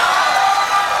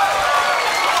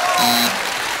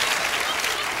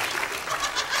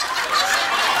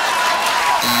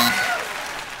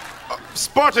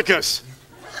 Spartacus.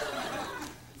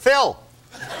 Phil.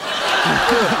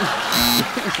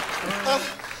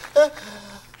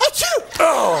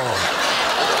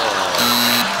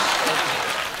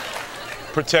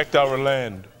 Protect our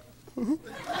land. Do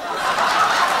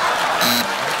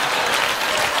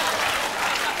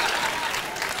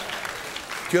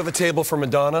you have a table for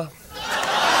Madonna?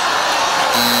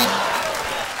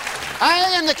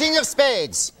 I am the king of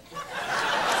spades.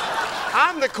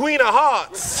 I'm the queen of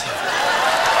hearts.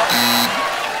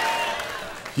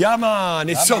 Yeah, man,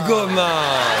 it's so good,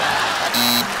 man.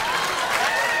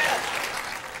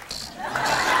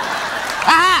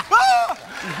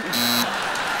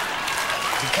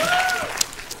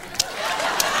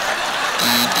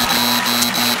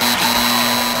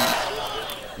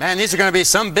 Man, these are going to be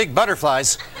some big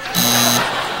butterflies.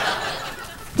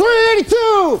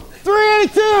 382!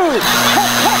 382!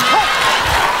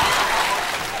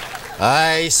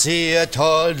 I see a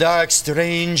tall, dark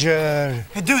stranger.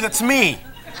 Hey, dude, that's me.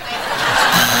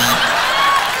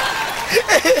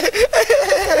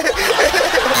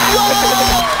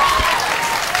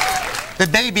 The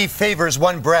baby favors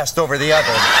one breast over the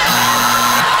other.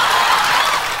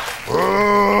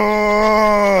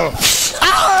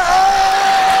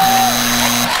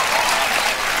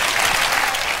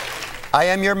 I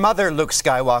am your mother, Luke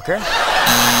Skywalker.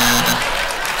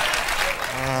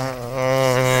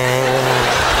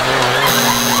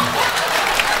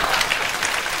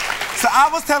 So I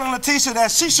was telling Letitia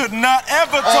that she should not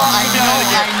ever talk to me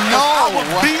again. I know. I would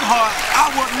beat her.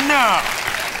 I would not.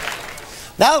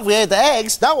 Now that we had the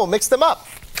eggs, now we'll mix them up.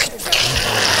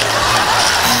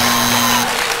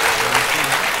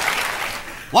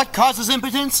 What causes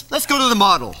impotence? Let's go to the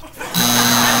model.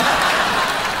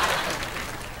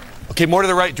 Okay, more to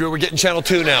the right, Drew. We're getting channel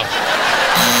 2 now.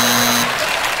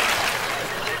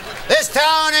 This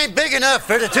town ain't big enough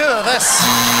for the two of us.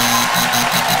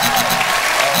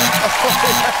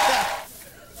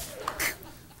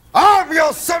 I'm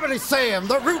Yosemite Sam,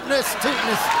 the rootinest,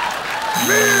 tootinest.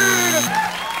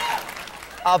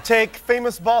 I'll take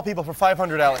famous ball people for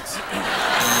 500, Alex.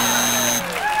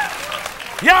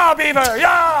 Yeah, Beaver,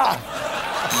 yeah!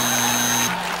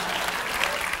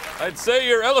 I'd say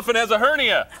your elephant has a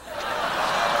hernia.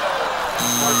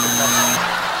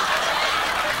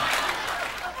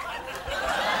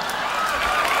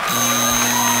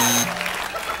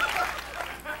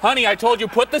 Honey, I told you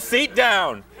put the seat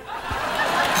down.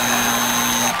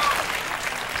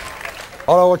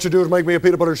 All I want you to do is make me a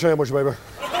peanut butter sandwich, baby.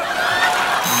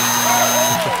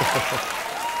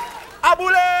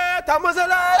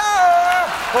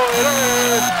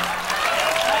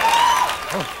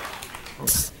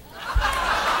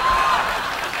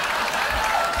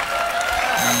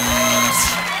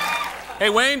 Hey,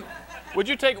 Wayne, would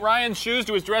you take Ryan's shoes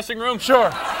to his dressing room?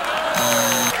 Sure.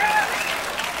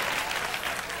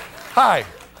 Hi,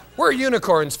 we're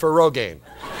unicorns for Rogaine.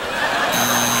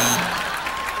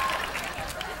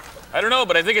 I don't know,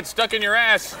 but I think it's stuck in your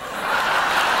ass.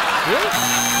 Really?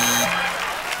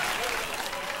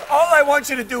 All I want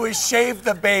you to do is shave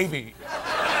the baby.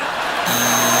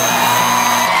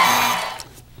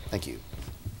 Thank you.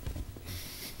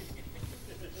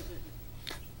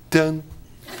 Dun,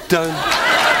 dun,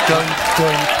 dun, dun,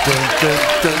 dun, dun,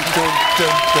 dun, dun, dun,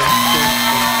 dun, dun.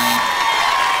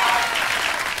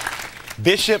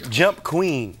 Bishop Jump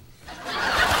Queen.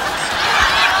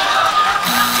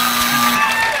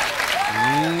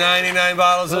 99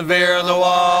 bottles of beer on the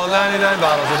wall, 99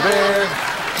 bottles of beer.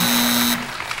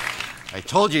 I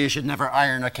told you should never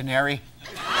iron a canary.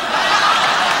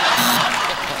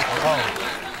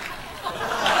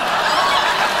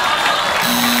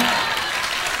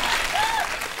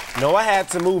 No, I had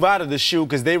to move out of the shoe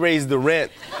because they raised the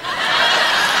rent.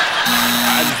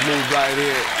 I just moved right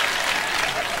here.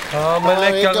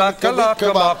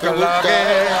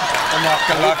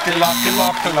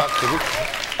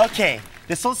 Okay,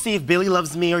 this will see if Billy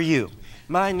loves me or you.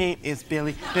 My name is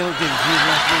Billy. Billy, do you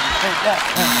love me?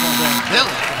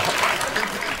 Billy?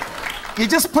 You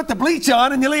just put the bleach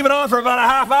on and you leave it on for about a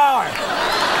half hour.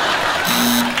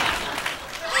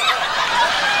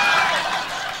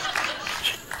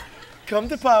 Come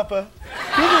to Papa.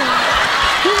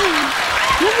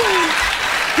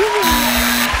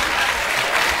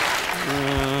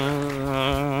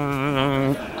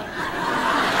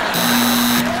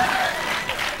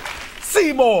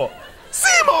 Seymour!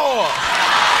 Seymour!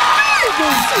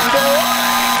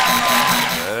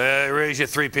 Raise you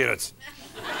 3 peanuts.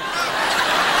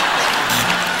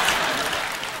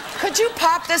 Could you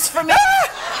pop this for me?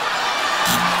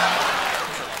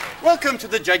 Welcome to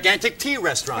the gigantic tea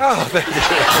restaurant. Oh, thank you.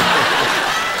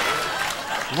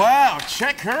 Wow,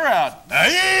 check her out.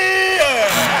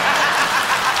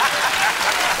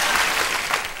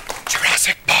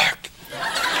 Jurassic Park.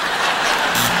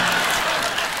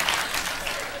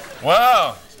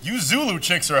 Wow, you Zulu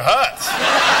chicks are hot.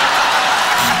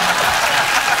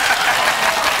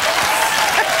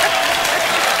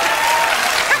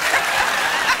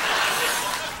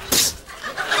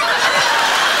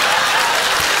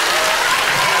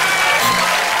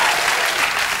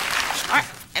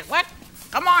 What?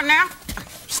 Come on now.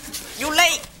 You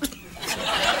late.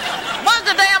 Buzz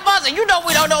the damn buzzer. You know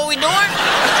we don't know what we're doing.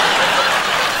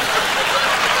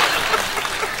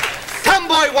 Come,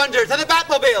 boy wonder, to the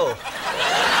Batmobile.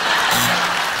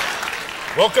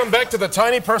 Welcome back to the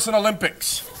Tiny Person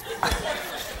Olympics.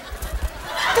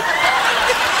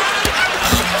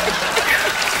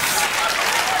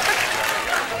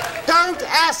 Don't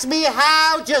ask me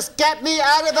how, just get me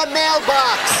out of the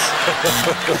mailbox.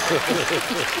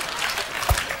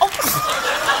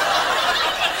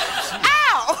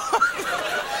 Ow!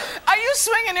 Are you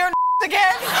swinging your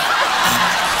again?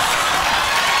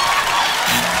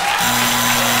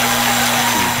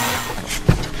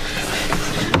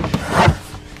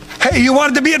 Hey, you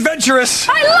wanted to be adventurous.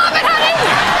 I love it, honey!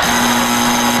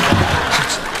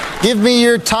 Give me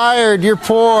your tired, your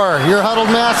poor, your huddled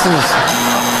masses.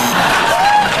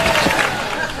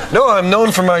 No, I'm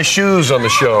known for my shoes on the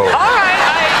show. All right,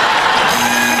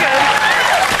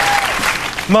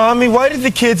 Mommy, why did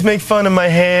the kids make fun of my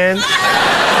hand?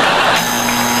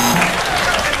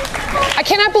 I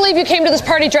cannot believe you came to this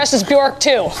party dressed as Bjork,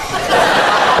 too.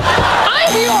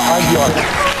 I'm Bjork! I'm Bjork.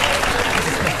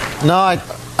 No,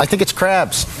 I think it's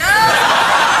crabs.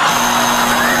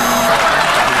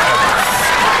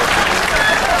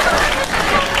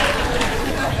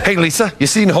 Hey, Lisa, you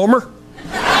seen Homer?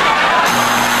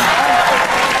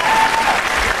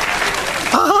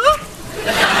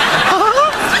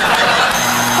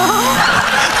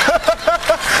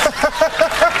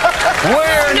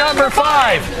 We're number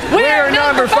 5. We're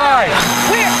number 5.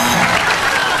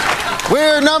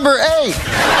 We're number 8.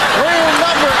 We're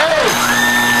number 8.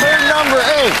 We're number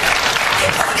 8.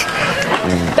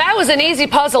 That was an easy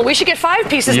puzzle. We should get 5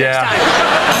 pieces next time.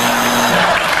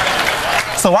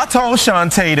 So I told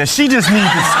Shantae that she just needs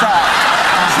to stop.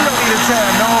 She don't need to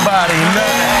tell nobody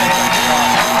nothing.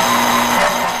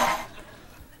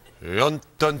 Dun,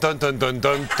 dun, dun, dun, dun,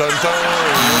 dun, dun.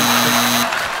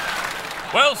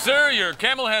 Well, sir, your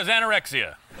camel has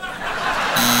anorexia.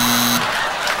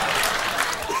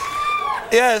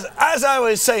 Yes, as I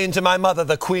was saying to my mother,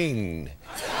 the Queen.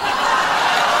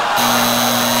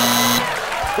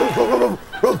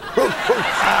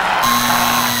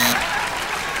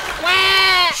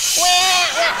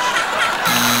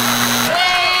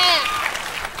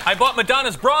 I bought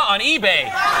Madonna's bra on eBay.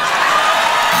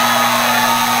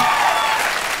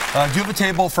 Do you have a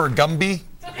table for Gumby?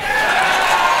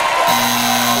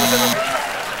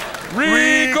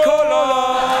 Ricola!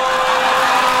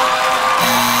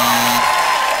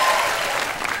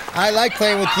 I like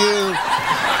playing with you.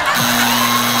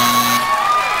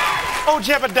 Oh,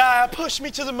 Jebediah, push me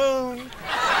to the moon.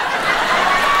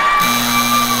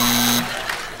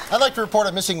 I'd like to report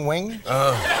a missing wing.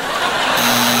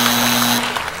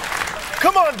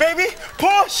 Come on, baby.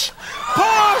 Push!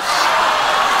 Push!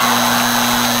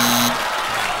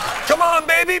 Come on,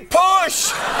 baby,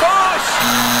 push! Push!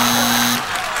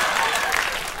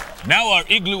 Now our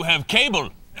igloo have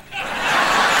cable.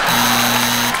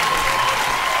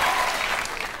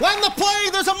 Land the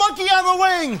plane! There's a monkey on the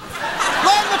wing!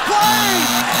 Land the plane!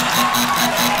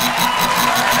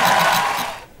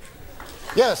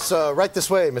 Yes, right this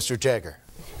way, Mr. Jagger.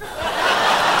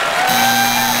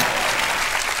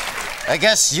 I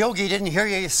guess Yogi didn't hear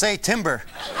you say timber.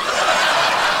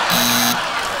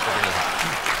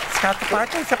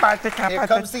 Here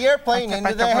comes the airplane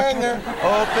into the hangar.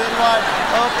 Open wide,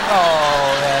 open.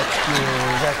 Oh, that's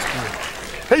good. That's good.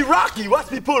 Hey, Rocky, watch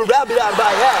me pull a rabbit out of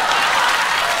my hat.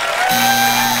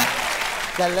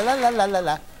 La la la la la la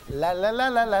la. La la la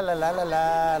la la la la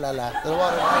la la la. The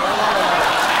water.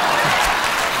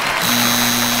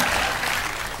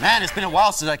 Man, it's been a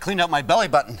while since I cleaned out my belly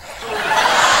button.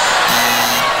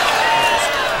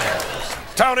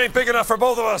 Town ain't big enough for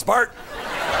both of us, Bart.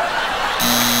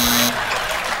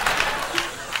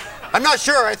 I'm not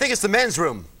sure. I think it's the men's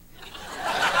room.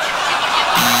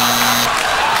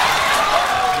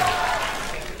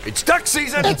 It's duck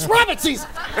season. It's rabbit season.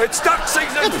 It's duck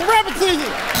season. It's rabbit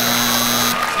season.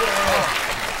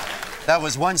 That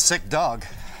was one sick dog.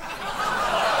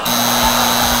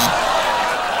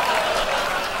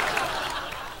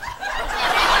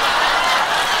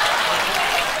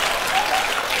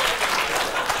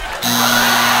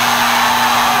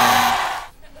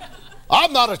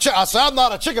 I'm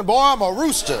not a chicken boy, I'm a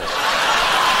rooster.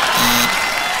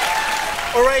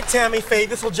 All right, Tammy Faye,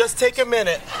 this will just take a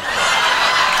minute.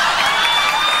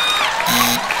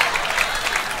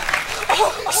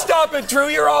 Oh, stop it, Drew.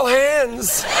 You're all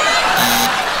hands.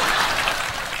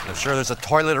 I'm sure there's a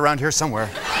toilet around here somewhere.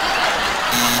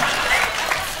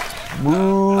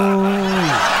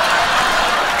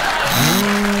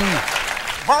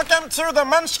 Welcome to the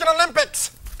Munchkin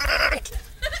Olympics.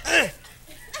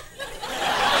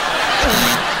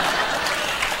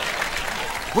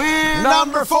 We're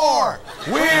number 4.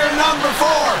 We're number 4.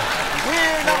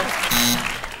 We're number.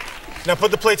 Now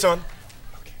put the plates on.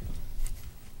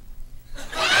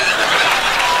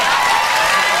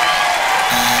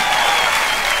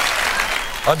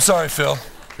 I'm sorry, Phil.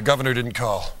 The governor didn't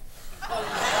call.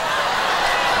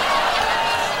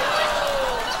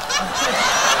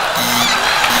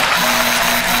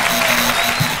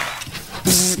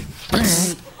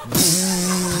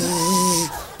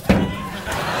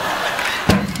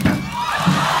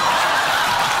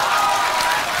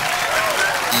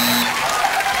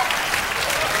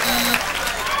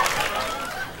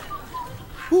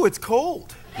 Ooh, it's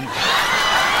cold.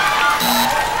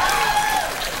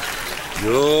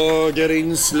 You're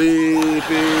getting sleepy.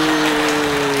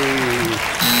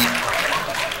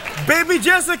 Baby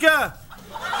Jessica!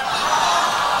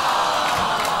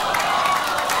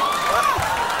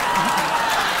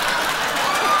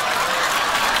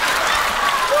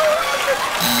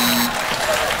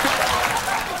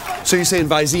 So you're saying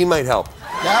Visine might help?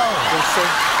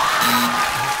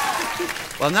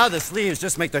 Well, now the sleeves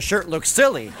just make the shirt look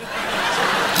silly.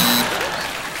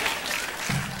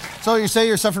 So you say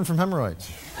you're suffering from hemorrhoids?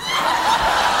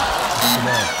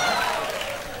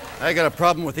 I got a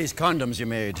problem with these condoms you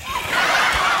made.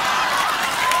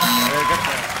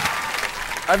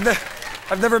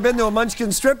 I've never been to a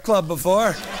Munchkin strip club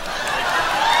before.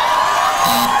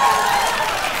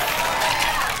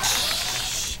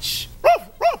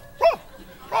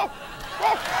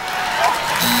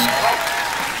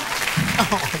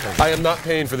 I am not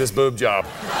paying for this boob job.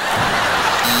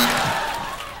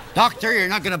 Doctor, you're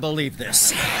not gonna believe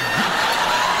this.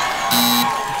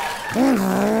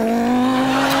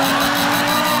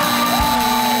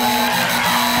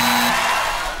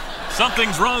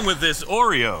 Something's wrong with this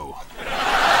Oreo.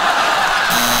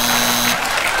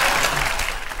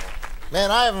 Man,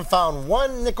 I haven't found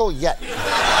one nickel yet.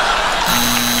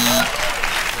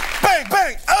 Bang,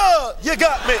 bang! You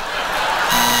got me!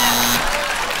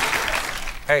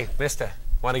 Hey, mister,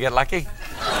 want to get lucky?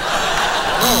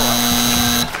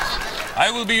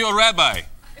 I will be your rabbi.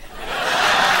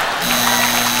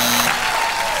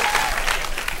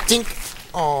 Dink.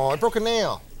 Oh, I broke a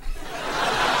nail.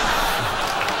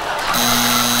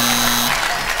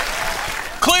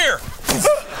 Clear!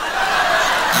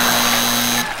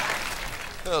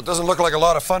 Well, it doesn't look like a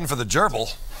lot of fun for the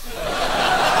gerbil.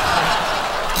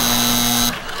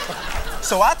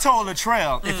 So I told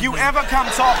Latrell, if you ever come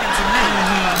talking to me,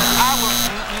 I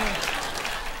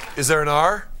will... Is there an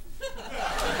R?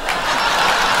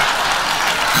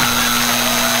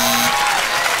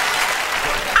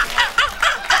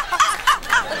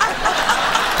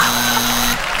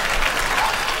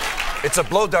 It's a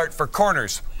blow dart for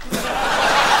corners.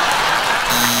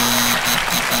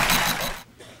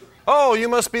 Oh, you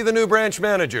must be the new branch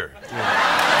manager.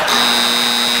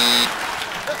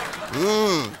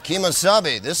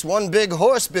 Kemosabe, this one big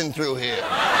horse been through here.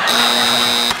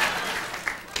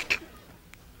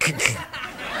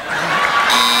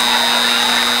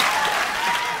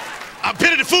 I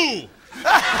pity the fool!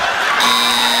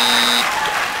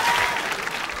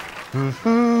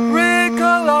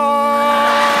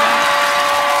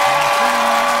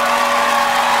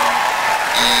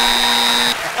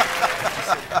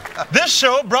 This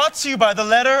show brought to you by the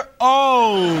letter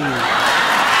O.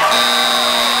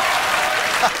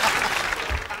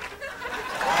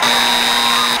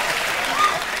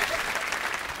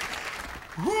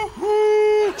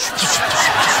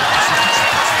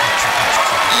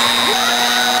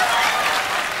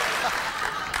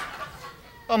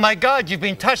 Oh my God, you've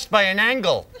been touched by an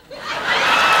angle.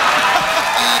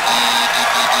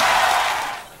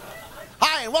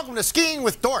 Hi, and welcome to Skiing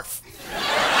with Dorf.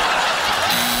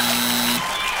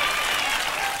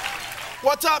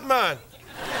 What's up, man?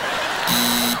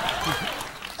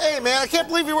 Hey, man, I can't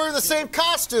believe you're wearing the same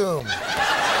costume.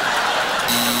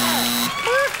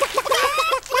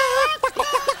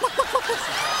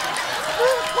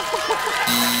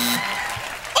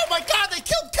 Oh my God, they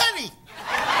killed Kenny!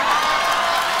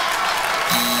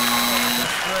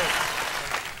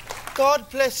 God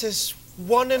bless us,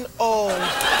 one and all.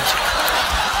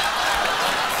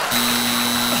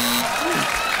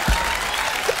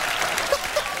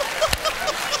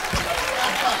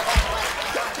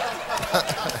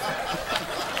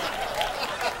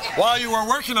 While you were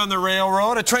working on the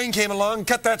railroad, a train came along and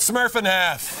cut that Smurf in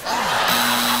half.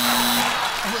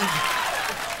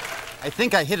 I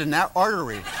think I hit an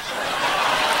artery.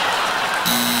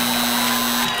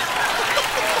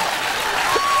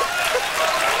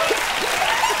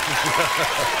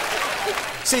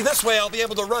 See, this way I'll be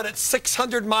able to run at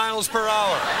 600 miles per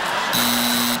hour.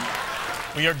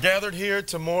 We are gathered here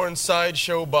to mourn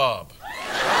Sideshow Bob.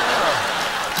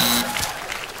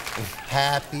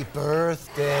 Happy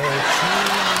birthday to you.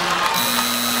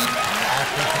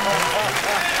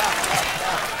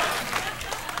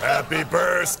 Happy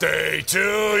birthday to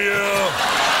you.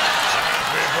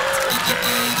 Happy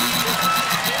birthday.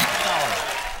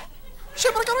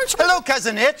 Hello,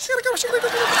 Cousin Itch.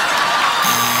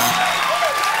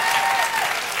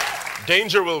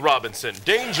 Danger, Will Robinson.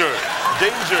 Danger.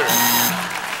 Danger.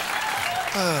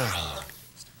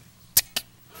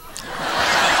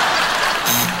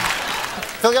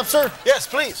 Filling up, sir? Yes,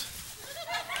 please.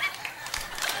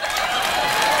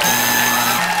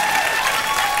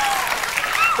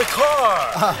 The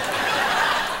car.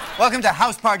 Welcome to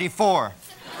House Party 4.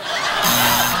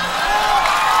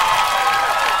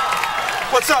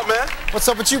 What's up, man? What's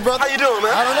up with you, brother? How you doing,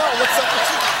 man? I don't know. What's up with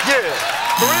you? Yeah.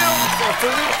 For real?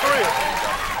 For real?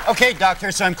 Okay,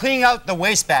 doctor, so I'm cleaning out the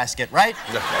wastebasket, right?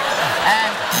 No.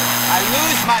 And I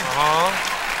lose my...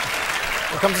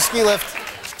 Here comes the ski lift.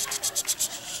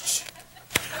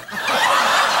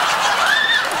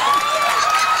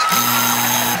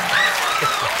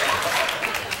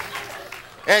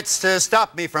 It's to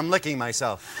stop me from licking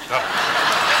myself.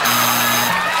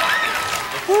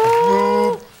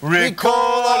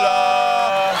 Ricola.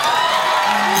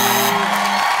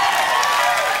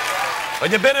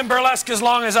 When you've been in burlesque as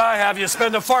long as I have, you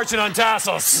spend a fortune on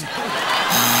tassels.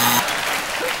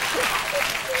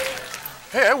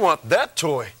 Hey, I want that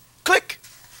toy. Click.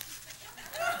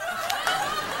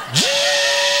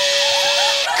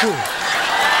 Cool.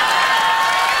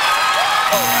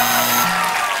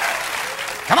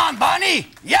 Come on, Bonnie!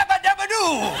 Yabba dabba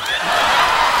doo!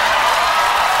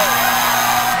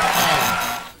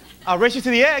 I'll race you to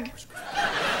the egg.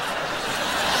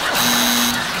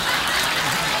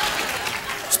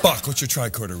 Spock, what's your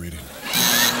tricorder reading?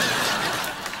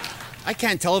 I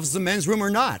can't tell if it's the men's room or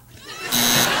not.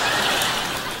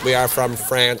 We are from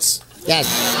France. Yes.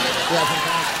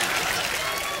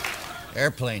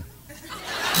 Airplane.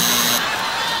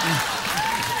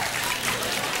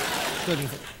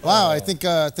 Wow, I think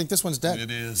this one's dead. It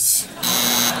is.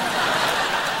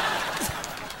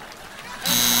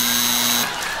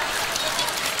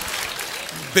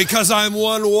 Because I'm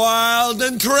one wild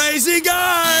and crazy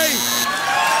guy!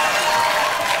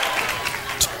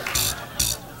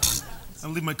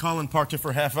 I'll leave my Colin parked here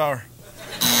for a half hour.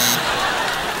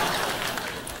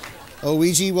 Oh,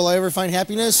 Ouija, will I ever find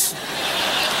happiness?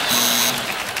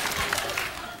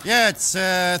 Yeah, it's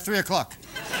 3 o'clock.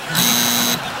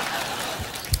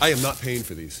 I am not paying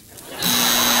for these.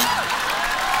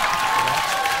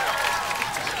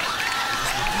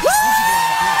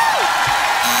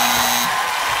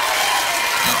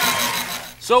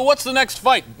 So what's the next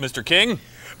fight, Mr. King?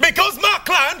 Because my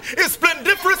client is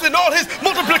splendiferous in all his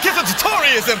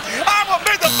multiplicationism, I will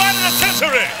make the fight of the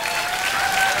century.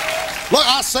 Look,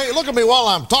 I say, look at me while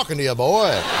I'm talking to you,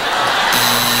 boy.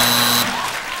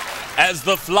 As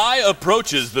the fly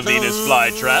approaches the Venus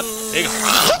flytrap,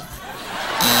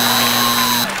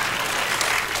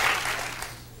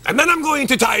 And then I'm going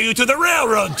to tie you to the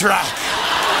railroad track.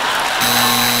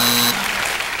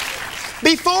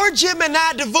 Before Jim and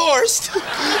I divorced,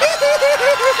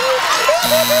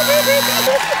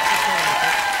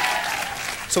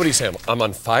 So what do you say? I'm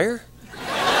on fire?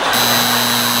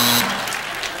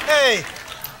 Hey,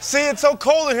 see, it's so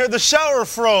cold in here, the shower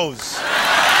froze.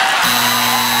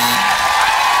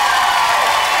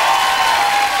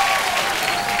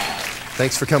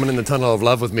 Thanks for coming in the tunnel of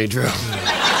love with me, Drew.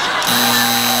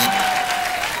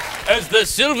 As the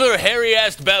silver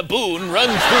hairy-assed baboon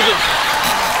runs through the...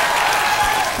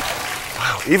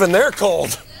 Wow, even they're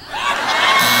cold.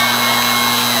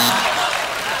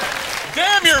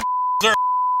 Damn, your are...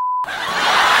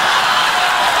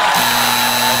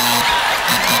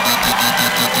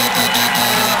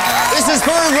 This is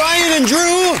for Ryan and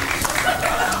Drew.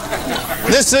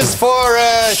 This is for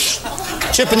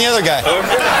Chip and the other guy.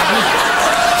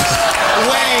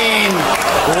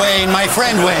 Wayne, my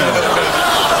friend Wayne.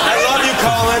 I love you,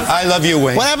 Colin. I love you,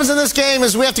 Wayne. What happens in this game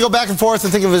is we have to go back and forth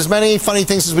and think of as many funny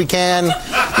things as we can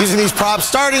using these props,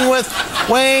 starting with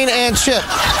Wayne and Chip.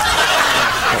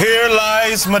 Here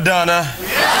lies Madonna.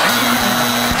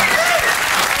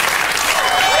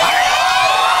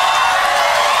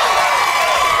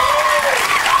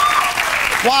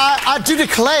 Why, I do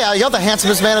declare you're the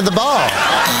handsomest man at the bar.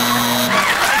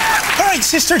 All right,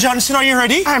 Sister Johnson, are you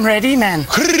ready? I'm ready, man.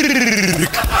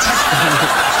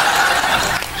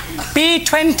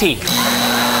 B20.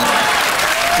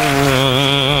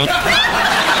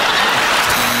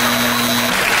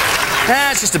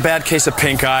 It's just a bad case of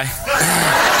pink eye.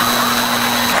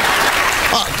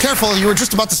 Careful, you were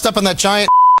just about to step on that giant.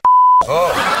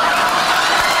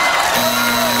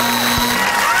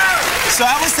 So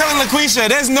I was telling LaQuisha,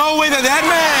 there's no way that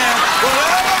man will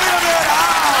ever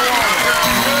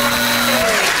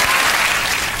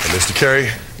be Mr. Carey,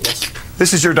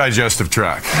 this is your digestive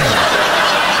tract.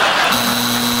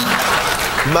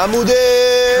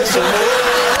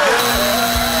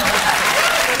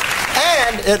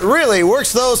 And it really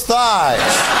works those thighs.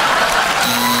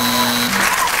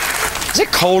 Is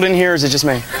it cold in here, or is it just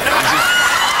me?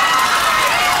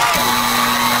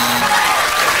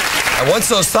 And once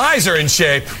those thighs are in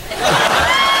shape.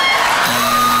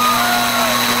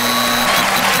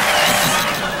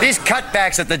 These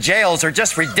cutbacks at the jails are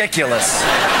just ridiculous.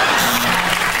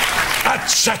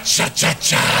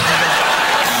 Cha-cha-cha-cha.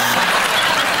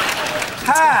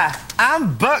 Hi,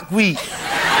 I'm Buckwheat.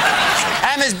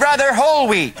 I'm his brother, Whole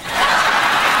Wheat.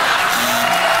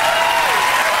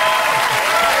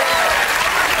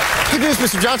 Good news,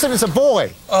 Mr. Johnson, it's a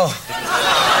boy. Oh.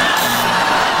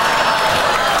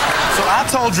 So I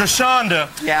told Drashonda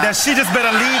that she just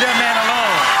better leave that man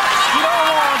alone. You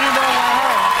don't want to do no more harm.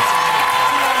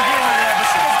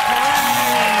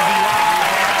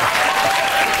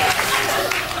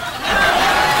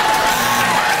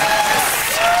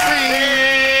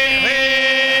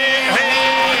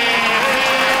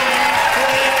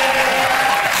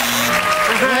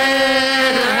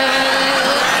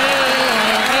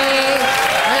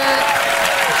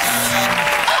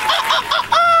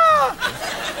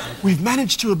 We've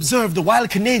managed to observe the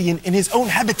wild Canadian in his own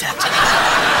habitat.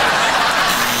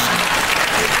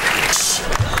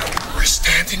 We're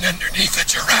standing underneath a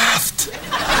giraffe.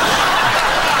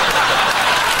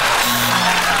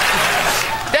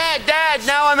 Dad,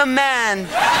 now I'm a man.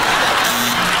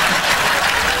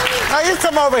 Now you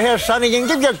come over here, Sonny, and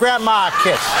give your grandma a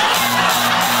kiss.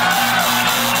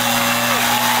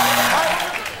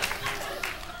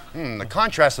 The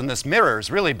contrast in this mirror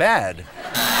is really bad.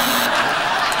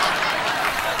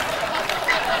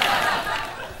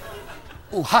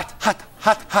 Ooh, hot.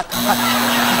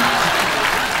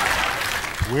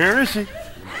 Where is she?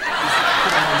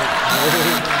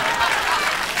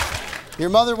 Your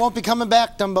mother won't be coming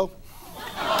back, Dumbo.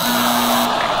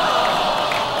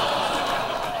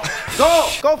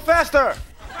 Go faster!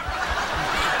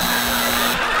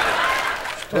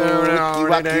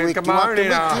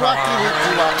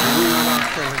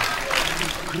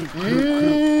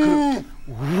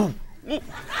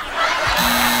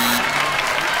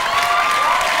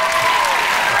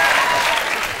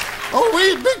 Oh,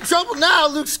 we in big trouble now,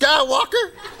 Luke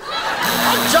Skywalker.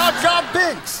 I'm Jar Jar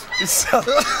Binks.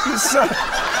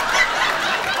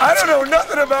 I don't know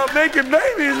nothing about making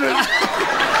babies.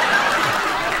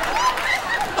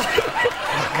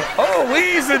 Oh,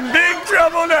 we's in big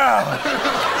trouble now.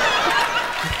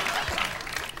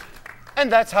 And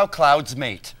that's how clouds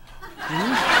mate.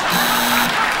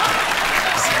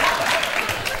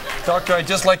 Doctor, I'd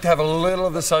just like to have a little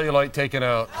of the cellulite taken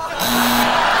out.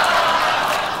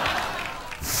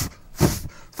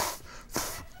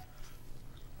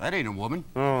 That ain't a woman.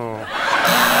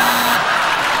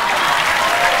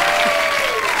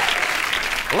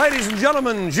 Ladies and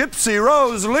gentlemen, Gypsy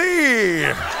Rose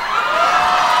Lee.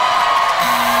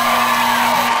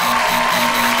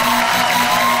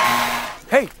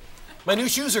 Hey, My new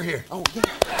shoes are here. Oh, yeah.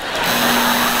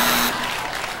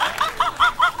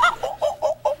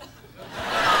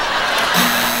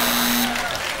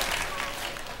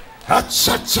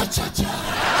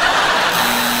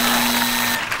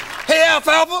 Hey,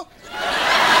 Alfalfa.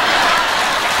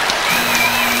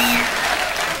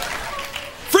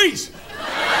 Freeze.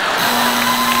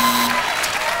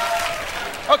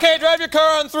 Okay, drive your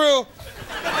car on through.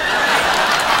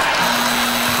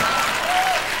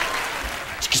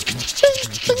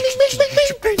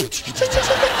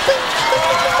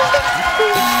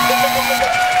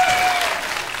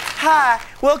 Hi,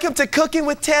 welcome to Cooking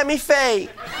with Tammy Faye.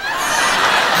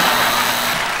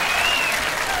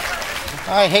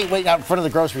 I hate waiting out in front of the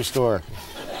grocery store.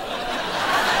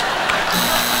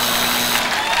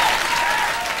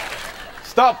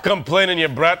 Stop complaining, you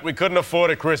brat. We couldn't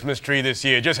afford a Christmas tree this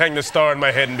year. Just hang the star on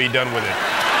my head and be done with it.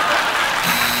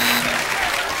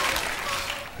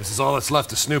 This is all that's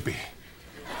left of Snoopy.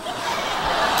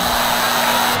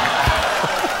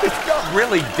 It's got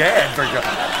really dead for God.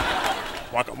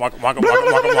 Waka, waka, waka, waka,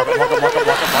 waka, waka, waka, waka,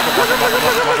 waka.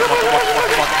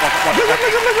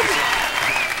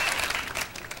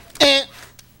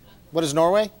 What is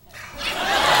Norway?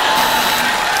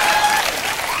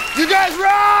 You guys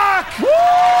rock! Woo!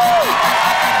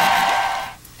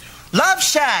 Love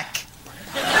Shack.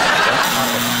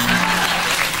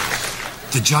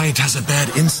 The giant has a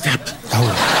bad instep.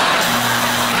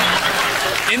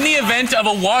 In the event of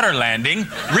a water landing,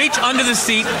 reach under the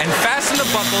seat and fasten the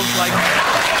buckles like...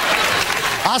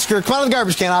 Oscar, come out of the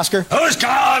garbage can, Oscar. Who's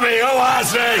calling me? Who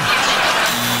wants me?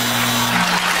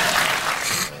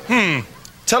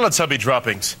 Teletubby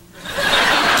droppings.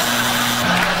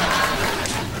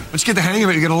 Once you get the hang of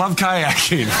it, you're gonna love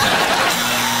kayaking.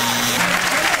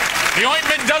 The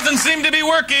ointment doesn't seem to be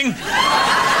working.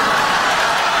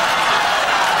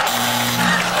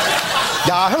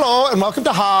 Yeah, hello, and welcome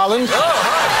to Holland.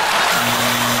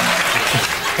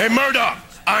 Hey, Murdoch,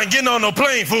 I ain't getting on no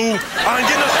plane, fool. I ain't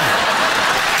getting on...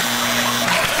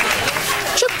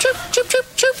 Chip, chip, chip, chip,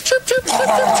 chip, chip, chip, chip,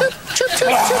 chip, chip, chip, chip,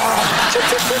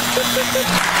 chip,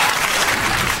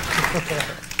 chip.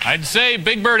 I'd say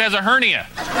Big Bird has a hernia.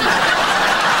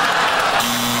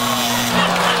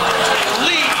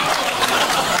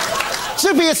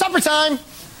 Snoopy, it's supper time.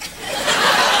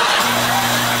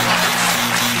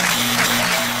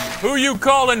 Who you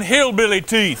calling hillbilly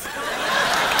teeth?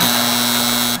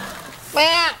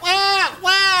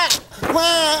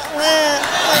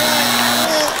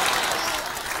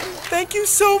 Thank you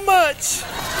so much.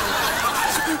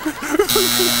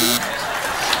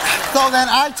 So then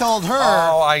I told her.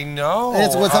 Oh, I know.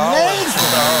 It was amazing.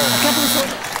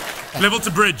 Level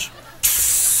to bridge.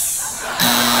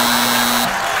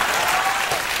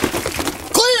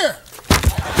 Clear.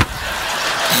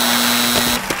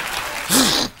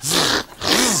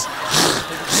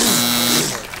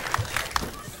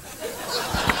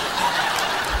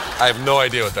 I have no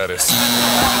idea what that is.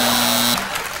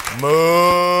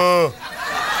 Moo.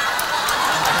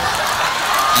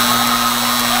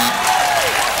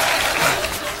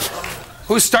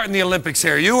 Who's starting the Olympics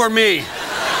here, you or me?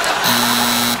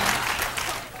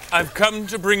 I've come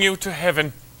to bring you to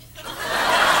heaven.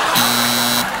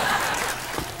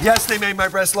 Yes, they made my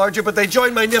breasts larger, but they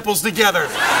joined my nipples together.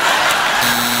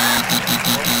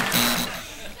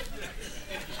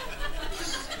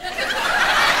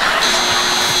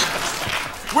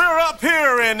 We're up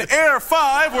here in Air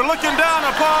 5. We're looking down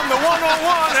upon the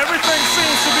 101. Everything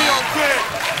seems to be okay.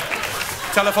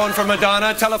 Telephone for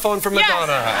Madonna, telephone for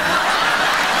Madonna.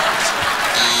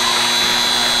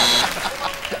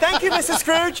 Thank you, Mrs.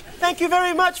 Scrooge. Thank you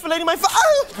very much for letting my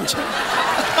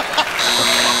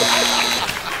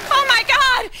Oh my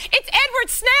God! It's Edward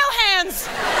Snailhands!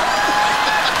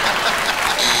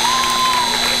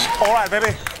 All right,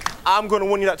 baby. I'm gonna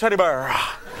win you that teddy bear.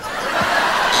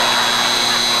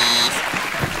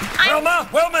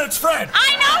 Wilma, it's Fred.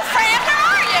 I know, Fred. Where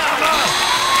are you?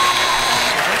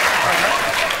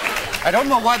 I don't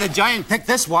know why the giant picked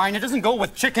this wine. It doesn't go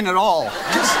with chicken at all.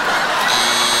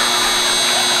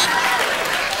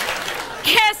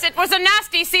 Yes, it was a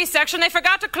nasty C-section. They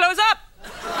forgot to close up.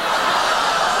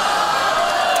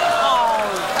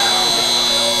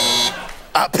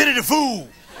 I pity the fool.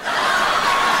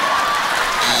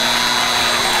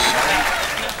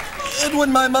 And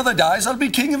when my mother dies, I'll be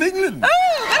king of England.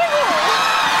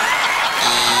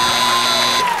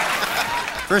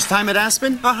 First time at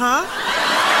Aspen? Uh-huh.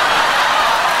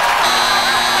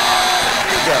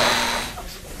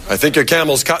 I think your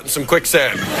camel's caught in some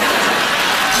quicksand.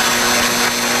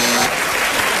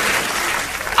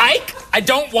 Ike, I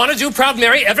don't want to do Proud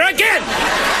Mary ever again!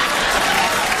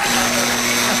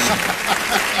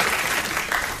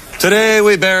 Today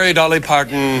we bury Dolly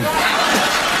Parton.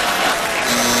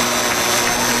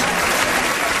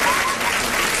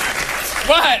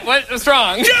 What? What's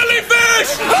wrong?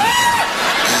 Jellyfish!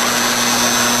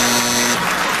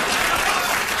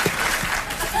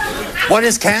 What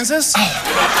is Kansas?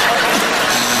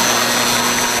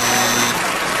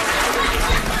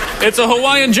 It's a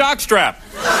Hawaiian jockstrap.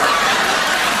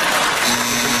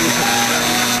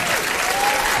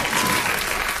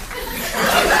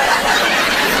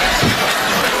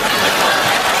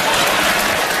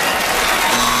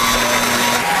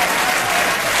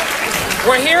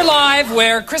 We're here live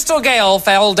where Crystal Gale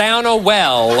fell down a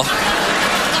well.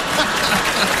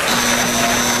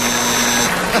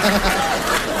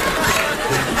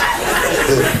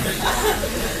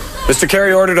 Mr.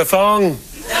 Carey ordered a thong.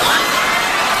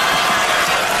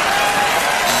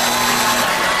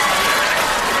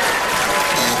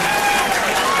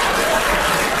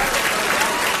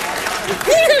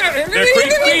 They're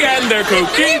creepy and they're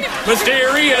kooky,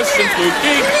 mysterious and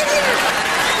spooky.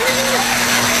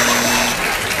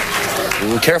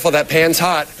 Careful, that pan's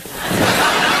hot.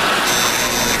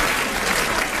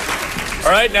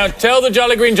 All right, now tell the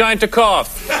Jolly Green Giant to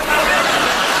cough.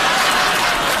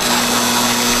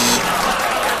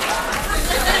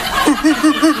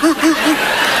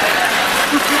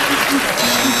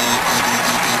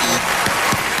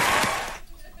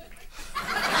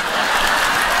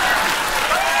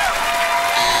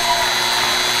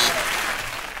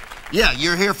 Yeah,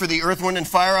 you're here for the Earth, Wind, and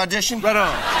Fire audition? Right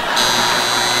on.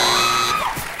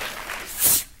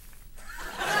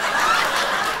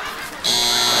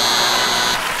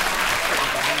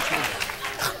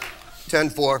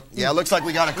 10-4. Yeah, looks like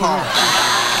we got a call.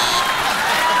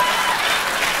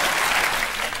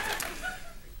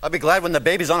 I'll be glad when the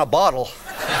baby's on a bottle.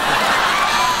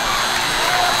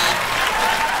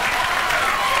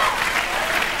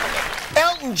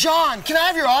 Elton John, can I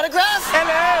have your autograph?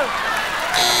 Hello.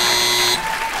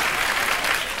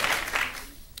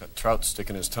 That trout's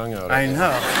sticking his tongue out. I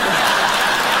know.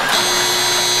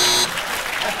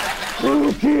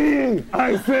 Pookie!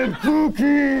 I said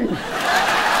Pookie!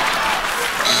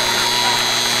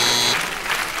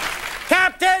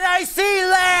 Captain, I see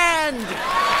land!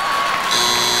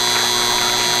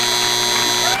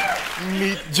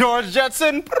 Meet George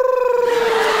Jetson.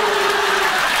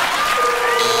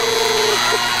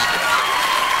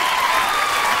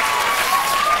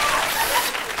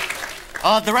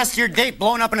 The rest of your date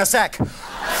blown up in a sack.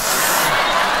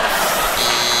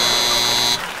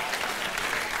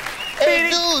 Hey,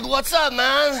 dude, what's up,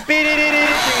 man?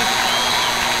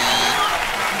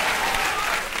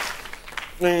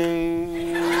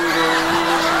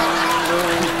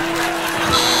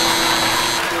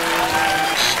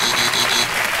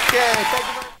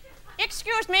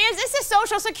 Excuse me, is this the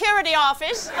Social Security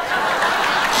office?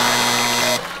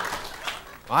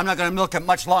 I'm not gonna milk it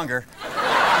much longer.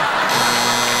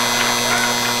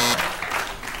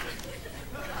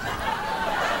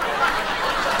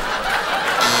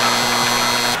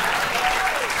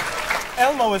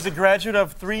 Elmo is a graduate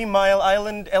of 3 Mile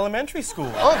Island Elementary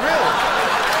School. Oh, really?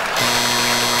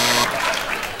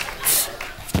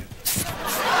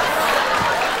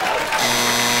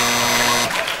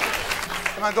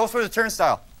 Come on, go through the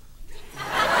turnstile.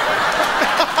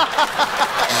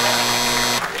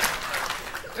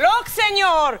 Look,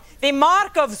 senor, the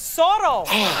mark of sorrow.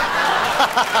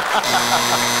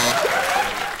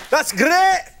 That's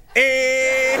great.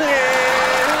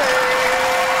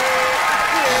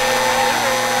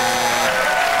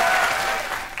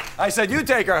 I said, you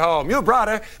take her home. You brought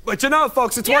her. But you know,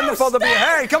 folks, it's wonderful to be...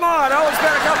 Hey, come on. I always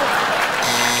got a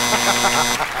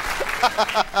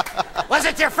couple... Was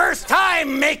it your first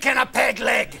time making a peg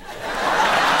leg?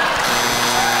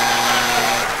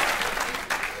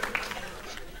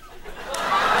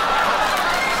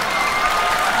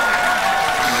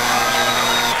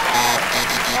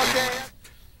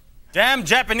 Damn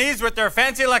Japanese with their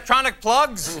fancy electronic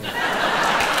plugs.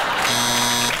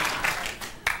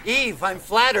 Eve, I'm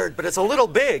flattered, but it's a little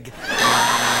big.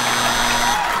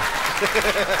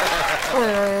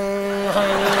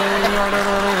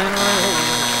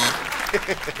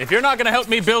 If you're not going to help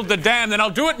me build the dam, then I'll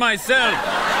do it myself.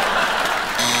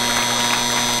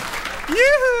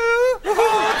 Yoo-hoo!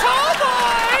 Oh, tall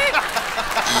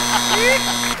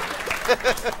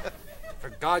boy! For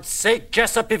God's sake,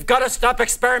 Jessup, you've got to stop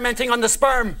experimenting on the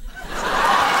sperm.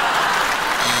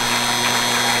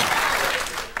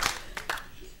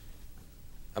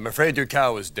 I'm afraid your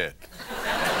cow is dead.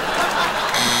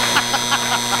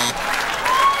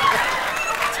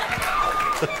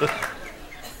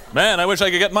 Man, I wish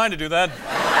I could get mine to do that.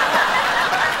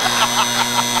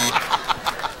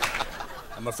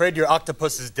 I'm afraid your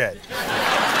octopus is dead.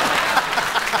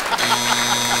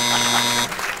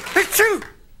 Achoo!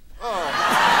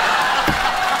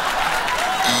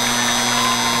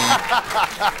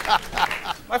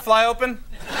 My fly open?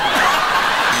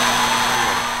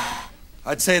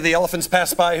 I'd say the elephants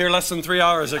passed by here less than 3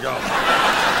 hours ago.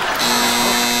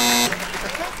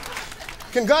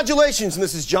 Congratulations,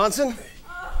 Mrs. Johnson.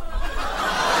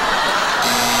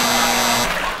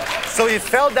 So you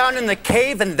fell down in the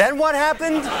cave, and then what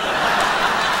happened?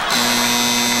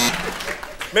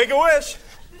 Make a wish.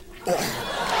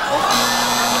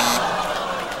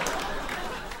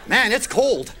 Man, it's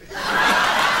cold.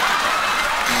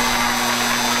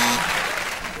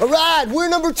 All right, we're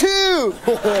number 2.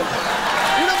 We're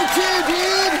number 2,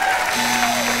 dude.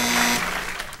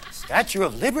 Statue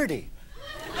of Liberty.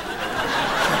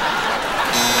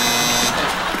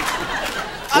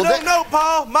 I don't know,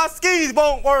 Paul. My skis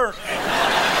won't work.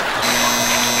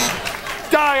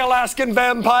 Die, Alaskan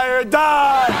vampire,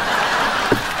 die!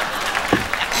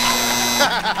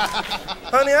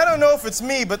 Honey, I don't know if it's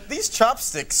me, but these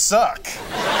chopsticks suck.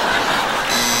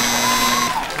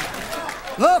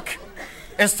 Look,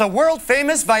 it's the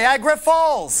world-famous Viagra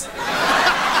Falls.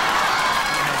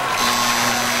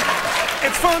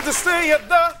 It's fun to stay at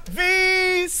the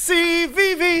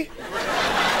VCVV.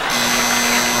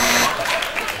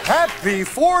 Happy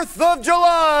 4th of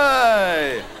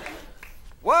July!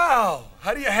 Wow,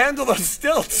 how do you handle those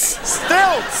stilts?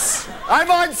 Stilts! I'm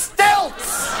on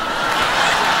stilts!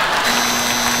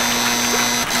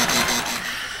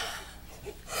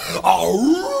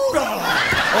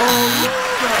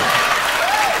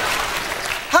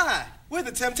 Hi, we're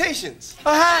the Temptations.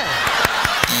 Hi,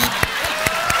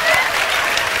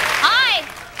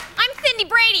 I'm Cindy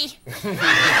Brady.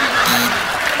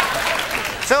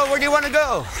 So, where do you want to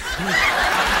go?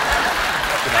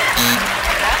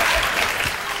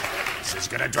 This is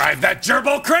gonna drive that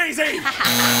gerbil crazy!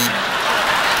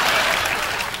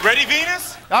 Ready,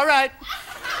 Venus? All right.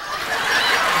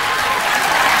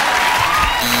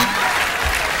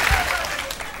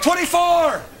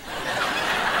 $24!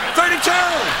 $32!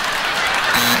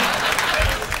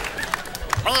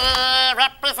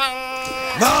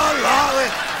 Lolly!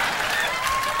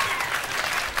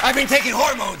 I've been taking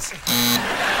hormones.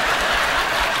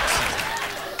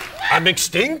 I'm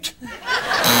extinct?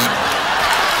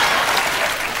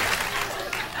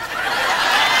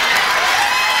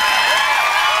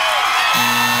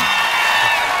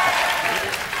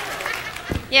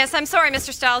 Yes, I'm sorry,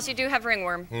 Mr. Stiles. You do have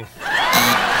ringworm.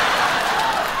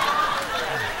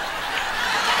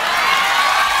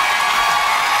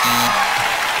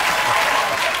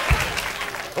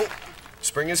 Oh,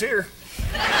 spring is here.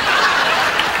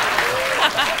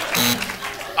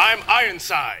 I'm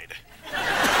Ironside.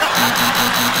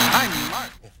 I'm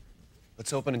Mark.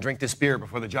 Let's open and drink this beer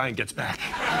before the giant gets back.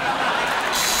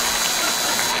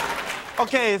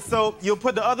 Okay, so you'll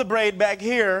put the other braid back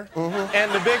here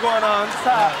and the big one on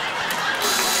top.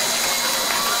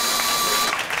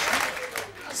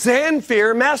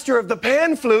 Zanfir, master of the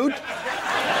pan flute.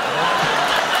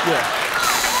 Yeah.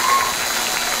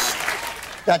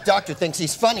 That doctor thinks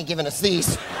he's funny giving us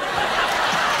these.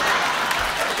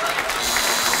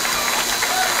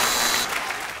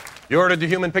 You ordered the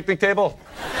human picnic table?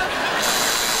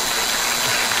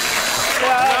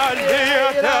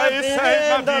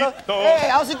 Hey,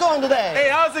 how's it going today? Hey,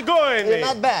 how's it going? Yeah,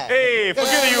 not bad. Hey,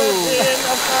 forget you.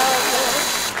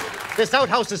 This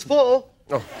outhouse is full.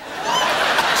 Oh.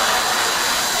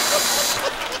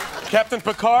 Captain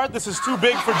Picard, this is too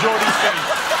big for Geordie's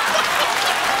face.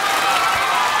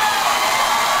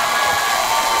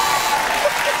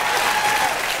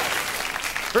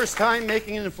 First time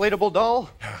making an inflatable doll?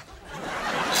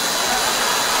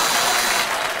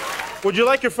 Would you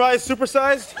like your fries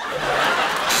supersized?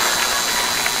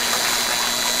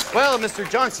 Well, Mr.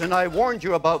 Johnson, I warned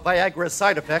you about Viagra's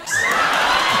side effects.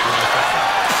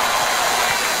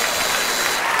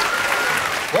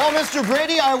 Well, Mr.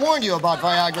 Brady, I warned you about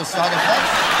Viagra's side effects.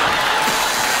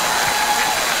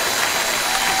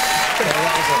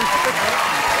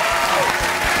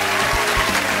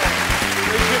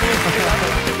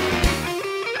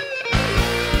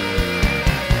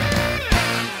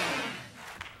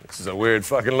 This is a weird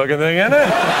fucking looking thing, isn't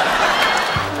it?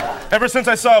 Ever since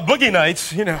I saw Boogie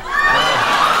Nights, you know.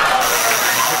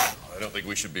 I don't think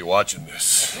we should be watching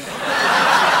this.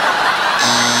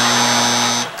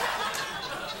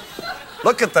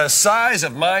 Look at the size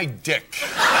of my dick.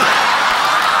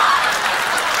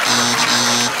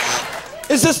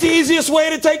 Is this the easiest way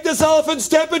to take this elephant's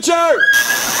temperature?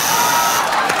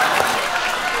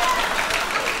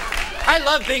 I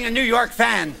love being a New York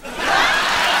fan.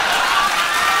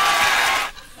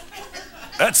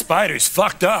 That spider's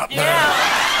fucked up.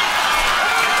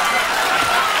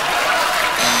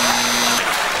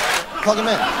 Plug him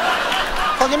in.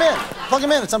 Plug him in. Plug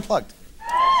him in. It's unplugged.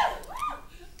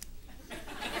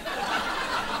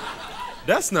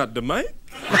 That's not the mic.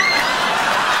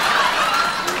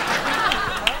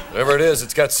 Whatever it is,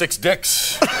 it's got 6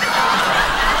 dicks.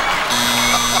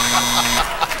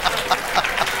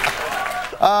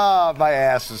 Ah, my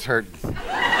ass is hurting.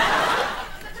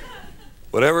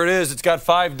 Whatever it is, it's got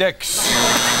 5 dicks.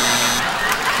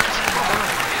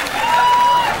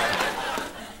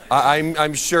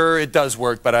 I'm sure it does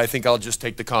work, but I think I'll just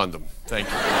take the condom. Thank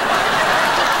you.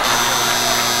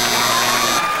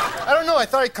 I don't know. I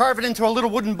thought I'd carve it into a little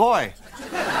wooden boy.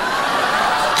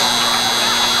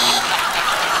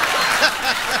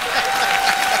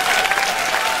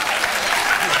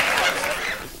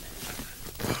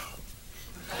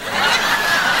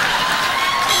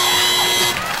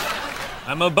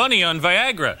 I'm a bunny on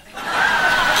Viagra.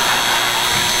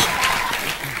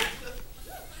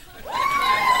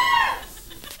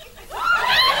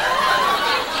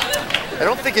 I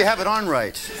don't think you have it on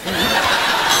right.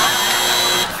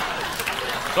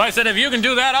 So I said, if you can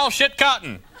do that, I'll shit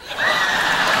cotton.